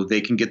 so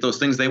they can get those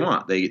things they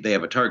want. They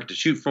have a target to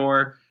shoot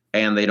for,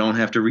 and they don't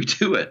have to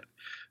redo it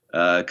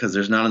because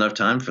there's not enough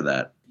time for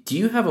that. Do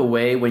you have a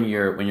way when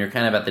you're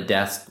kind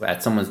of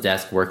at someone's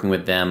desk working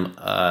with them?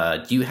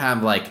 Do you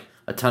have like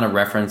a ton of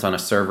reference on a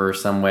server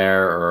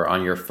somewhere or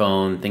on your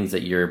phone, things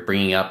that you're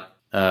bringing up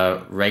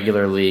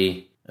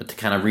regularly to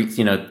kind of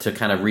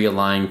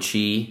realign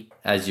chi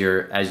as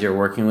you're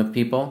working with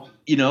people?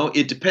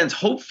 It depends.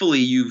 Hopefully,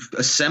 you've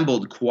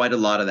assembled quite a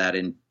lot of that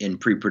in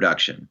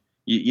pre-production.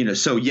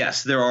 So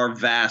yes, there are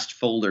vast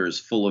folders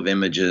full of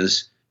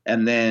images,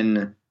 and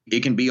then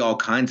it can be all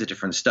kinds of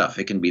different stuff.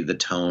 It can be the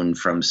tone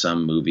from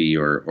some movie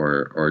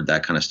or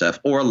that kind of stuff.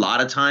 Or a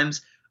lot of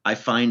times I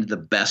find the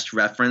best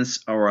reference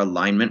or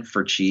alignment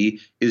for chi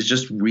is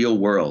just real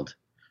world.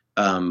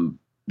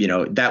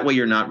 That way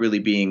you're not really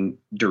being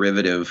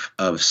derivative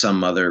of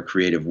some other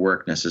creative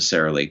work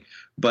necessarily.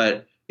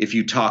 But if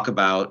you talk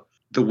about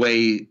the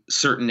way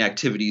certain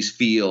activities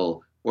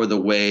feel or the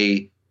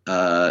way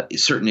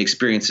certain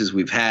experiences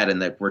we've had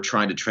and that we're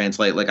trying to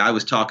translate, like I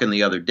was talking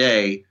the other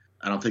day,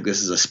 I don't think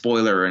this is a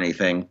spoiler or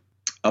anything,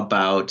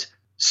 about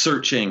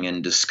searching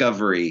and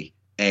discovery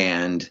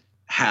and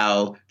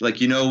how,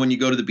 when you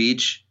go to the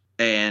beach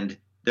and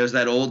there's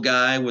that old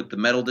guy with the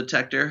metal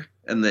detector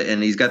and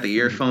he's got the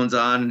earphones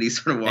on and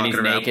he's sort of walking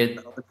around naked. with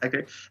the metal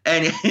detector.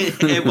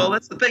 And well,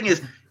 that's the thing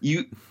is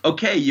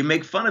you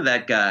make fun of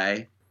that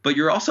guy, but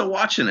you're also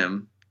watching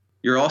him.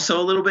 You're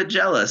also a little bit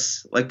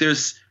jealous. Like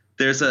there's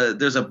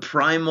a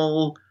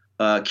primal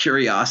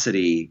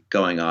curiosity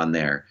going on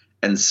there.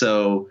 And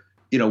so,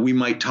 we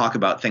might talk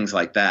about things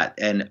like that.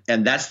 And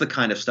that's the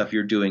kind of stuff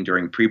you're doing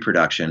during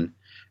pre-production.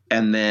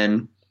 And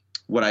then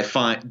what I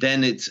find,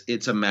 then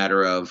it's a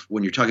matter of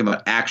when you're talking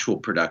about actual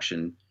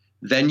production,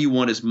 then you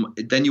want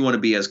to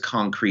be as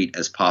concrete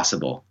as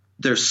possible.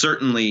 There's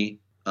certainly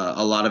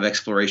a lot of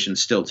exploration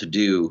still to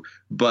do,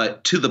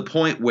 but to the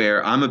point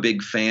where I'm a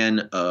big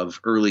fan of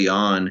early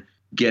on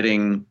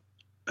getting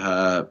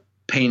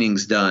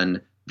paintings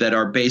done that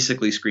are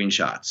basically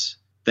screenshots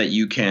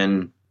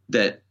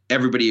that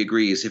everybody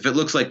agrees. If it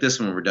looks like this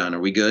when we're done, are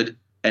we good?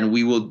 And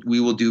we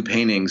will do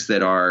paintings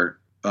that are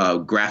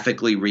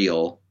graphically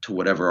real to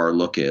whatever our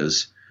look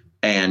is,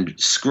 and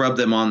scrub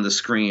them on the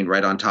screen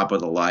right on top of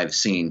the live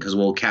scene, because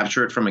we'll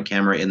capture it from a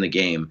camera in the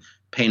game,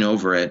 paint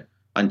over it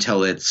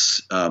until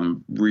it's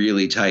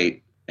really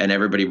tight and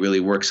everybody really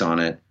works on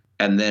it.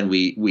 And then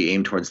we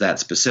aim towards that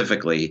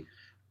specifically.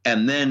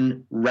 And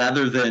then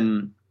rather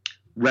than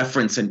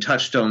reference and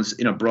touchstones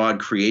in a broad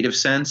creative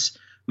sense,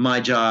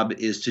 my job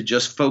is to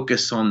just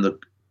focus on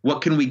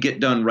what can we get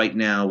done right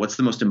now? What's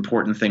the most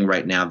important thing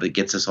right now that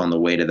gets us on the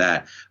way to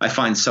that? I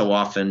find so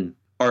often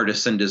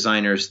artists and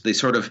designers,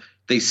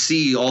 they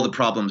see all the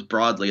problems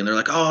broadly and they're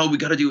like, oh, we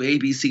got to do A,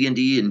 B, C, and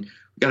D, and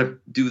we got to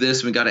do this,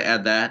 and we got to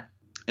add that.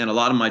 And a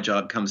lot of my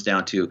job comes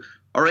down to,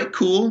 all right,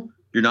 cool,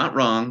 you're not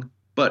wrong,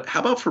 but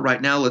how about for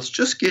right now, let's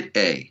just get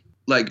A.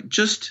 Let's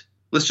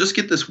just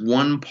get this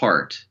one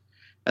part.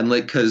 And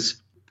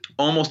because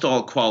almost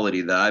all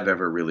quality that I've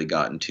ever really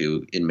gotten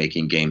to in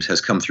making games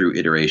has come through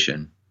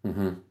iteration.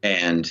 Mm-hmm.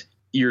 And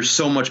you're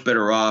so much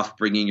better off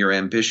bringing your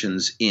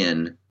ambitions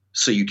in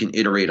so you can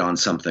iterate on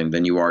something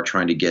than you are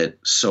trying to get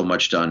so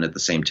much done at the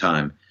same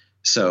time.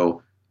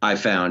 So I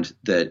found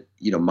that,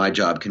 my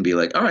job can be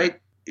like, all right,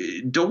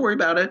 don't worry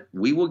about it.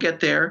 We will get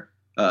there.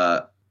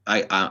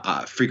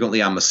 I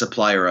frequently I'm a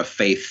supplier of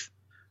faith,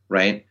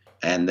 right?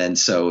 And then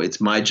so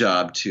it's my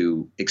job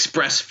to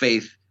express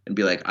faith and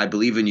be like, I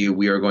believe in you.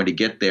 We are going to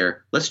get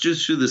there. Let's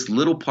just do this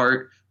little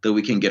part that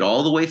we can get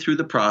all the way through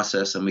the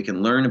process, and we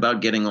can learn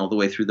about getting all the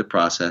way through the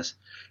process.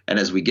 And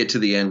as we get to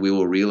the end, we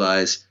will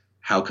realize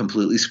how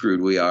completely screwed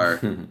we are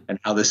and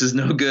how this is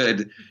no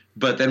good.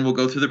 But then we'll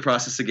go through the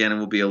process again and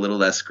we'll be a little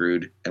less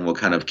screwed, and we'll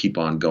kind of keep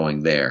on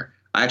going there.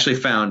 I actually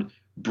found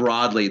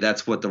broadly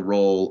that's what the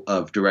role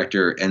of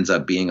director ends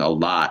up being a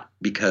lot,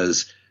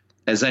 because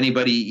as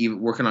anybody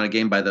working on a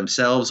game by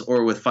themselves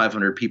or with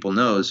 500 people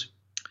knows,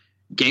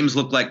 games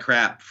look like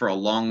crap for a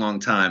long, long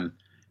time,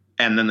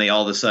 and then they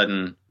all of a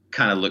sudden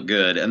kind of look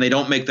good, and they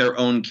don't make their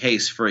own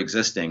case for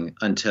existing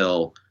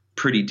until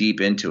pretty deep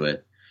into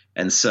it.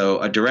 And so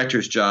a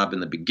director's job in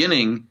the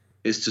beginning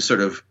is to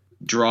sort of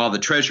draw the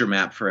treasure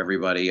map for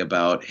everybody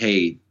about,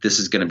 hey, this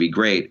is going to be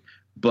great.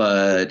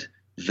 But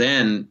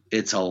then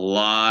it's a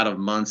lot of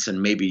months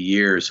and maybe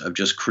years of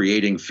just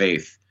creating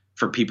faith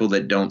for people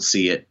that don't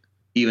see it,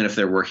 even if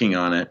they're working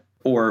on it,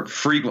 or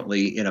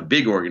frequently in a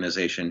big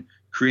organization,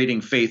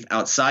 creating faith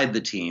outside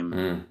the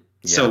team.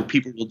 So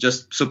people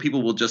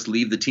will just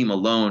leave the team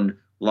alone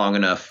long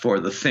enough for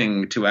the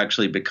thing to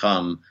actually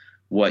become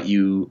what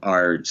you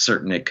are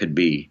certain it could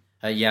be.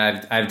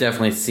 I've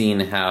definitely seen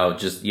how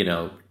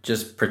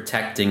just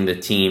protecting the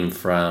team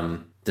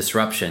from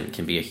disruption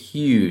can be a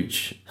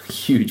huge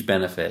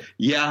benefit.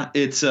 Yeah, and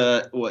it's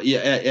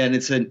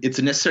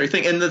a necessary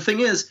thing. And the thing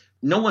is,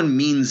 no one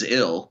means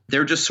ill.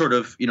 They're just sort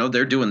of,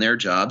 they're doing their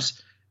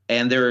jobs,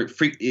 and they're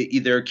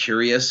either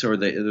curious or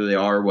they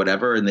are or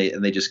whatever, and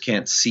they just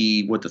can't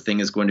see what the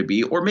thing is going to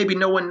be, or maybe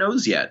no one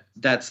knows yet.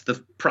 That's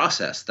the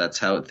process. That's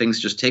how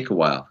things just take a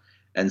while.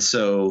 And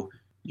so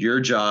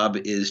your job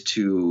is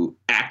to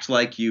act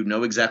like you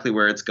know exactly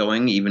where it's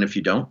going, even if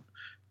you don't,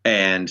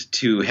 and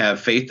to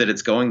have faith that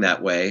it's going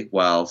that way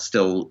while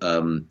still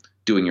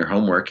doing your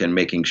homework and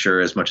making sure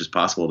as much as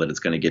possible that it's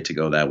going to get to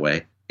go that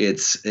way.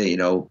 It's,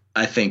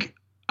 I think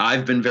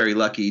I've been very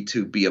lucky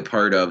to be a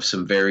part of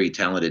some very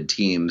talented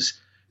teams,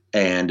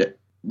 and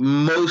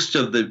most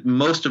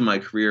of my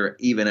career,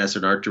 even as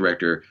an art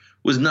director,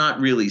 was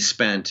not really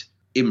spent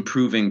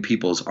improving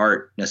people's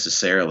art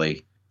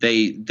necessarily.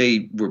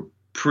 They were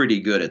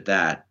pretty good at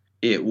that.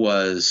 It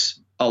was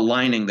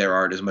aligning their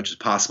art as much as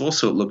possible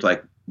so it looked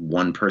like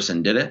one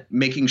person did it,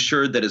 making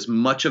sure that as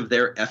much of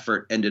their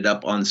effort ended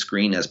up on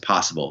screen as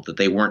possible, that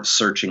they weren't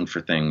searching for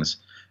things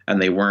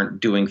and they weren't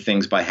doing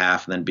things by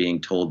half and then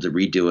being told to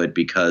redo it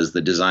because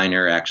the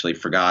designer actually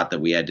forgot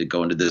that we had to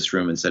go into this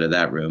room instead of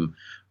that room,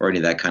 or any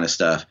of that kind of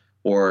stuff,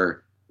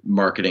 or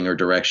marketing or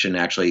direction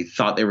actually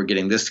thought they were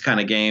getting this kind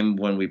of game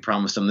when we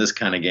promised them this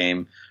kind of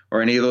game,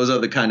 or any of those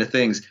other kind of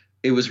things.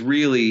 It was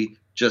really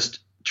just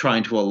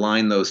trying to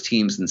align those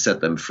teams and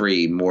set them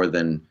free more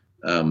than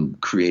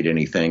create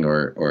anything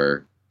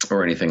or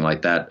anything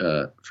like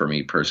that for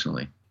me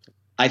personally.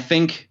 I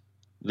think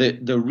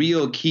that the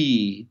real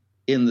key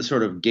in the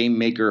sort of game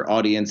maker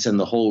audience and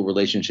the whole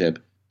relationship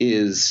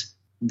is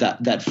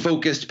that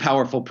focused,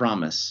 powerful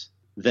promise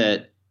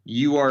that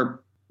you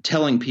are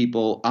telling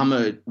people,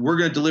 we're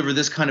going to deliver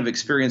this kind of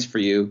experience for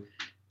you.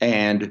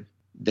 And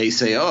they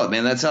say, oh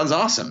man, that sounds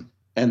awesome.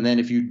 And then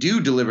if you do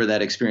deliver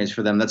that experience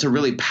for them, that's a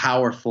really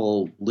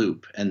powerful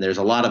loop. And there's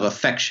a lot of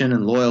affection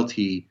and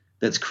loyalty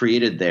that's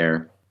created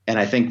there. And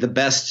I think the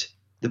best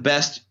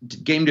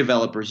game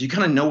developers, you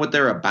kind of know what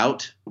they're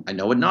about. I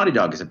know what Naughty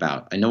Dog is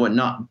about. I know what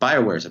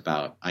BioWare is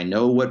about. I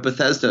know what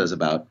Bethesda is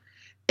about.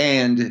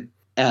 And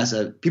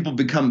people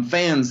become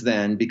fans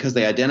then because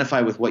they identify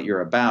with what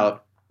you're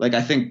about. Like,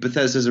 I think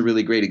Bethesda is a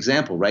really great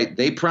example, right?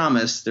 They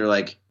promise, they're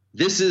like,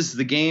 this is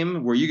the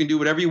game where you can do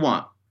whatever you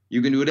want.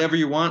 You can do whatever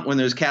you want when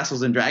there's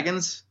castles and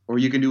dragons, or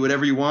you can do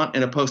whatever you want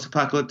in a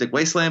post-apocalyptic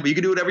wasteland, but you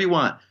can do whatever you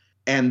want.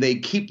 And they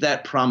keep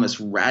that promise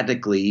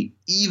radically,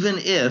 even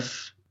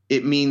if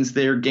it means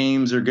their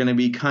games are going to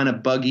be kind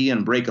of buggy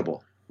and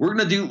breakable. We're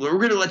going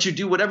to let you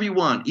do whatever you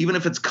want, even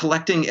if it's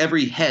collecting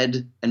every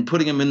head and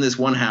putting them in this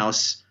one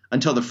house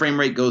until the frame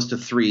rate goes to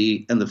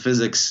 3 and the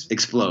physics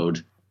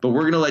explode. But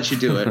we're going to let you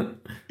do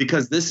it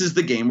because this is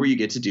the game where you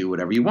get to do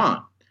whatever you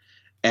want.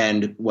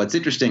 And what's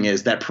interesting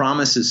is that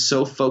promise is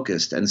so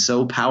focused and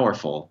so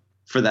powerful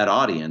for that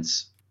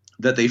audience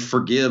that they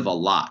forgive a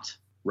lot,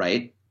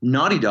 right?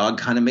 Naughty Dog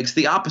kind of makes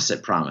the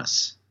opposite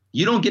promise.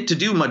 You don't get to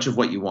do much of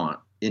what you want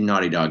in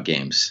Naughty Dog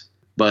games,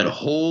 but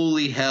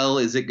holy hell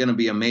is it going to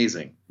be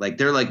amazing. Like,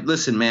 they're like,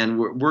 listen, man,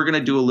 we're going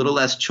to do a little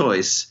less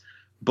choice,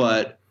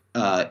 but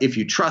if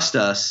you trust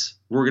us,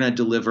 we're going to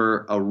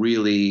deliver a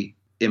really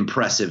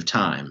impressive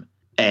time.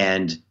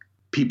 And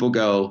people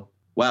go,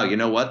 wow, you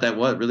know what? That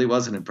really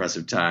was an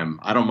impressive time.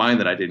 I don't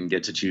mind that I didn't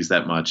get to choose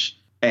that much.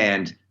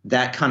 And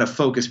that kind of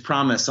focused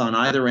promise on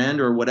either end,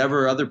 or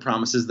whatever other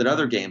promises that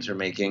other games are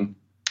making,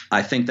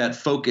 I think that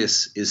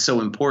focus is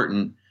so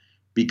important,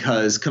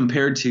 because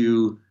compared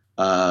to,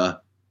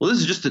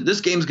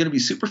 this game's going to be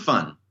super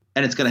fun,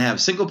 and it's going to have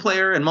single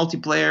player and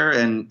multiplayer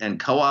and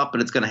co-op,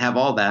 and it's going to have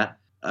all that.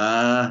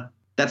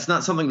 That's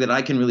not something that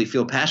I can really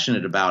feel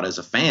passionate about as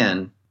a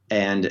fan.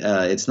 And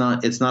it's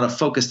not a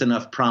focused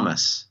enough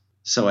promise.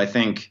 So I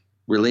think,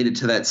 related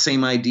to that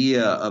same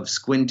idea of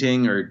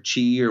squinting or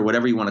chi or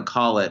whatever you want to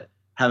call it,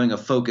 having a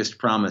focused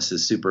promise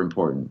is super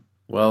important.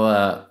 Well,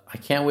 I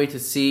can't wait to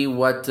see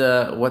what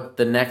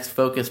the next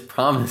focused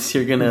promise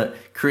you're gonna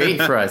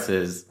create for us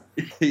is.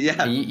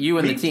 Yeah, you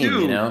and the team.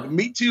 Too. You know,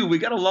 me too. We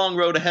got a long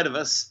road ahead of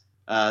us,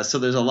 so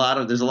there's a lot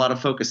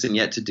of focusing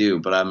yet to do.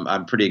 But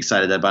I'm pretty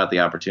excited about the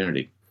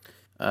opportunity.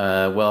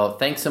 Well,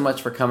 thanks so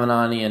much for coming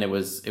on, Ian. It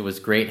was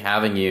great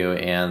having you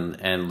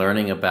and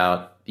learning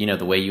about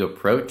the way you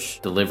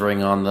approach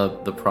delivering on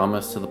the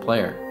promise to the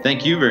player.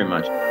 Thank you very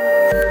much.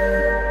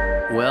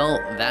 Well,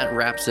 that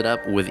wraps it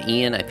up with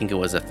Ian. I think it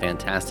was a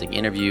fantastic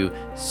interview,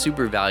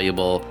 super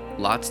valuable,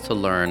 lots to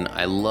learn.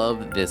 I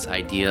love this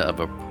idea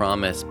of a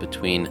promise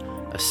between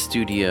a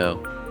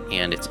studio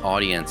and its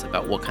audience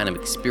about what kind of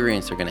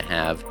experience they're going to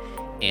have.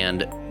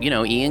 And,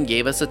 Ian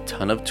gave us a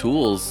ton of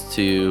tools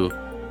to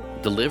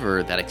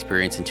deliver that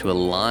experience and to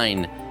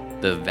align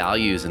the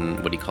values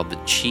and what he called the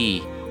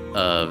chi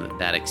of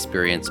that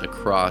experience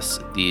across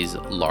these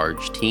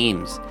large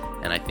teams.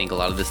 And I think a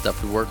lot of this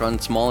stuff would work on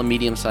small and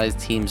medium-sized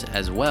teams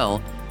as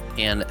well.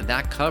 And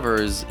that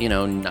covers,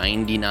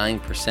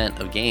 99%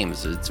 of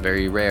games. It's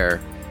very rare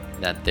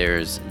that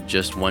there's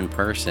just one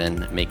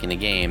person making a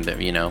game that,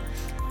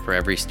 for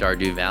every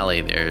Stardew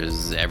Valley,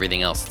 there's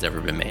everything else that's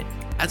ever been made.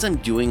 As I'm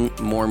doing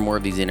more and more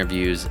of these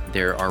interviews,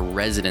 there are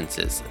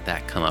resonances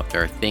that come up.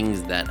 There are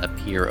things that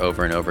appear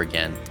over and over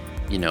again.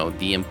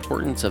 The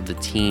importance of the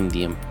team,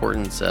 the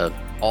importance of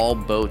all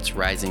boats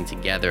rising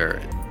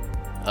together,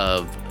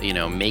 of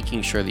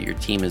making sure that your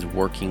team is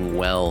working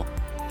well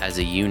as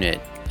a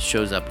unit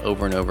shows up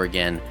over and over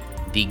again.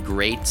 The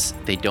greats,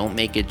 they don't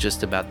make it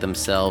just about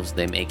themselves,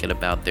 they make it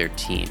about their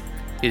team.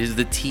 It is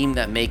the team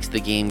that makes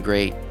the game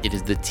great. It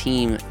is the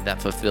team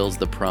that fulfills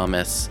the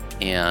promise.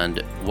 And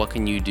what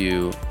can you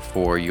do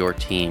for your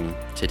team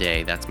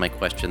today? That's my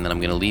question that I'm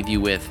going to leave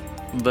you with.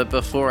 But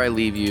before I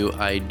leave you,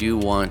 I do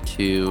want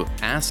to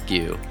ask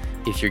you,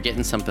 if you're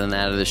getting something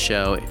out of the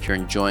show, if you're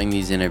enjoying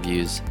these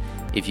interviews,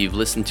 if you've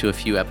listened to a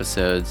few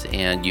episodes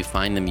and you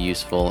find them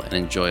useful and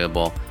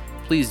enjoyable,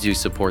 please do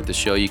support the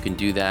show. You can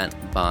do that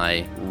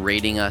by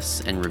rating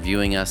us and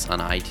reviewing us on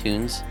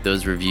iTunes.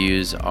 Those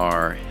reviews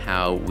are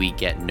how we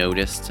get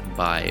noticed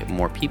by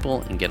more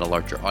people and get a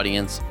larger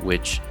audience,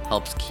 which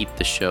helps keep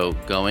the show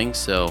going.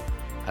 So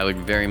I would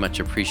very much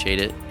appreciate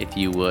it if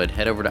you would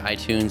head over to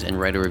iTunes and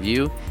write a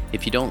review.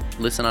 If you don't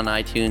listen on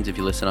iTunes, if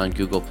you listen on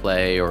Google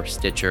Play or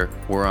Stitcher,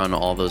 we're on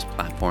all those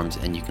platforms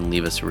and you can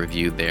leave us a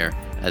review there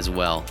as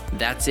well.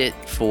 That's it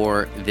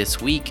for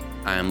this week.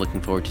 I'm looking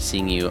forward to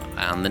seeing you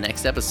on the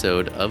next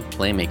episode of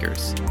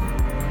Playmakers.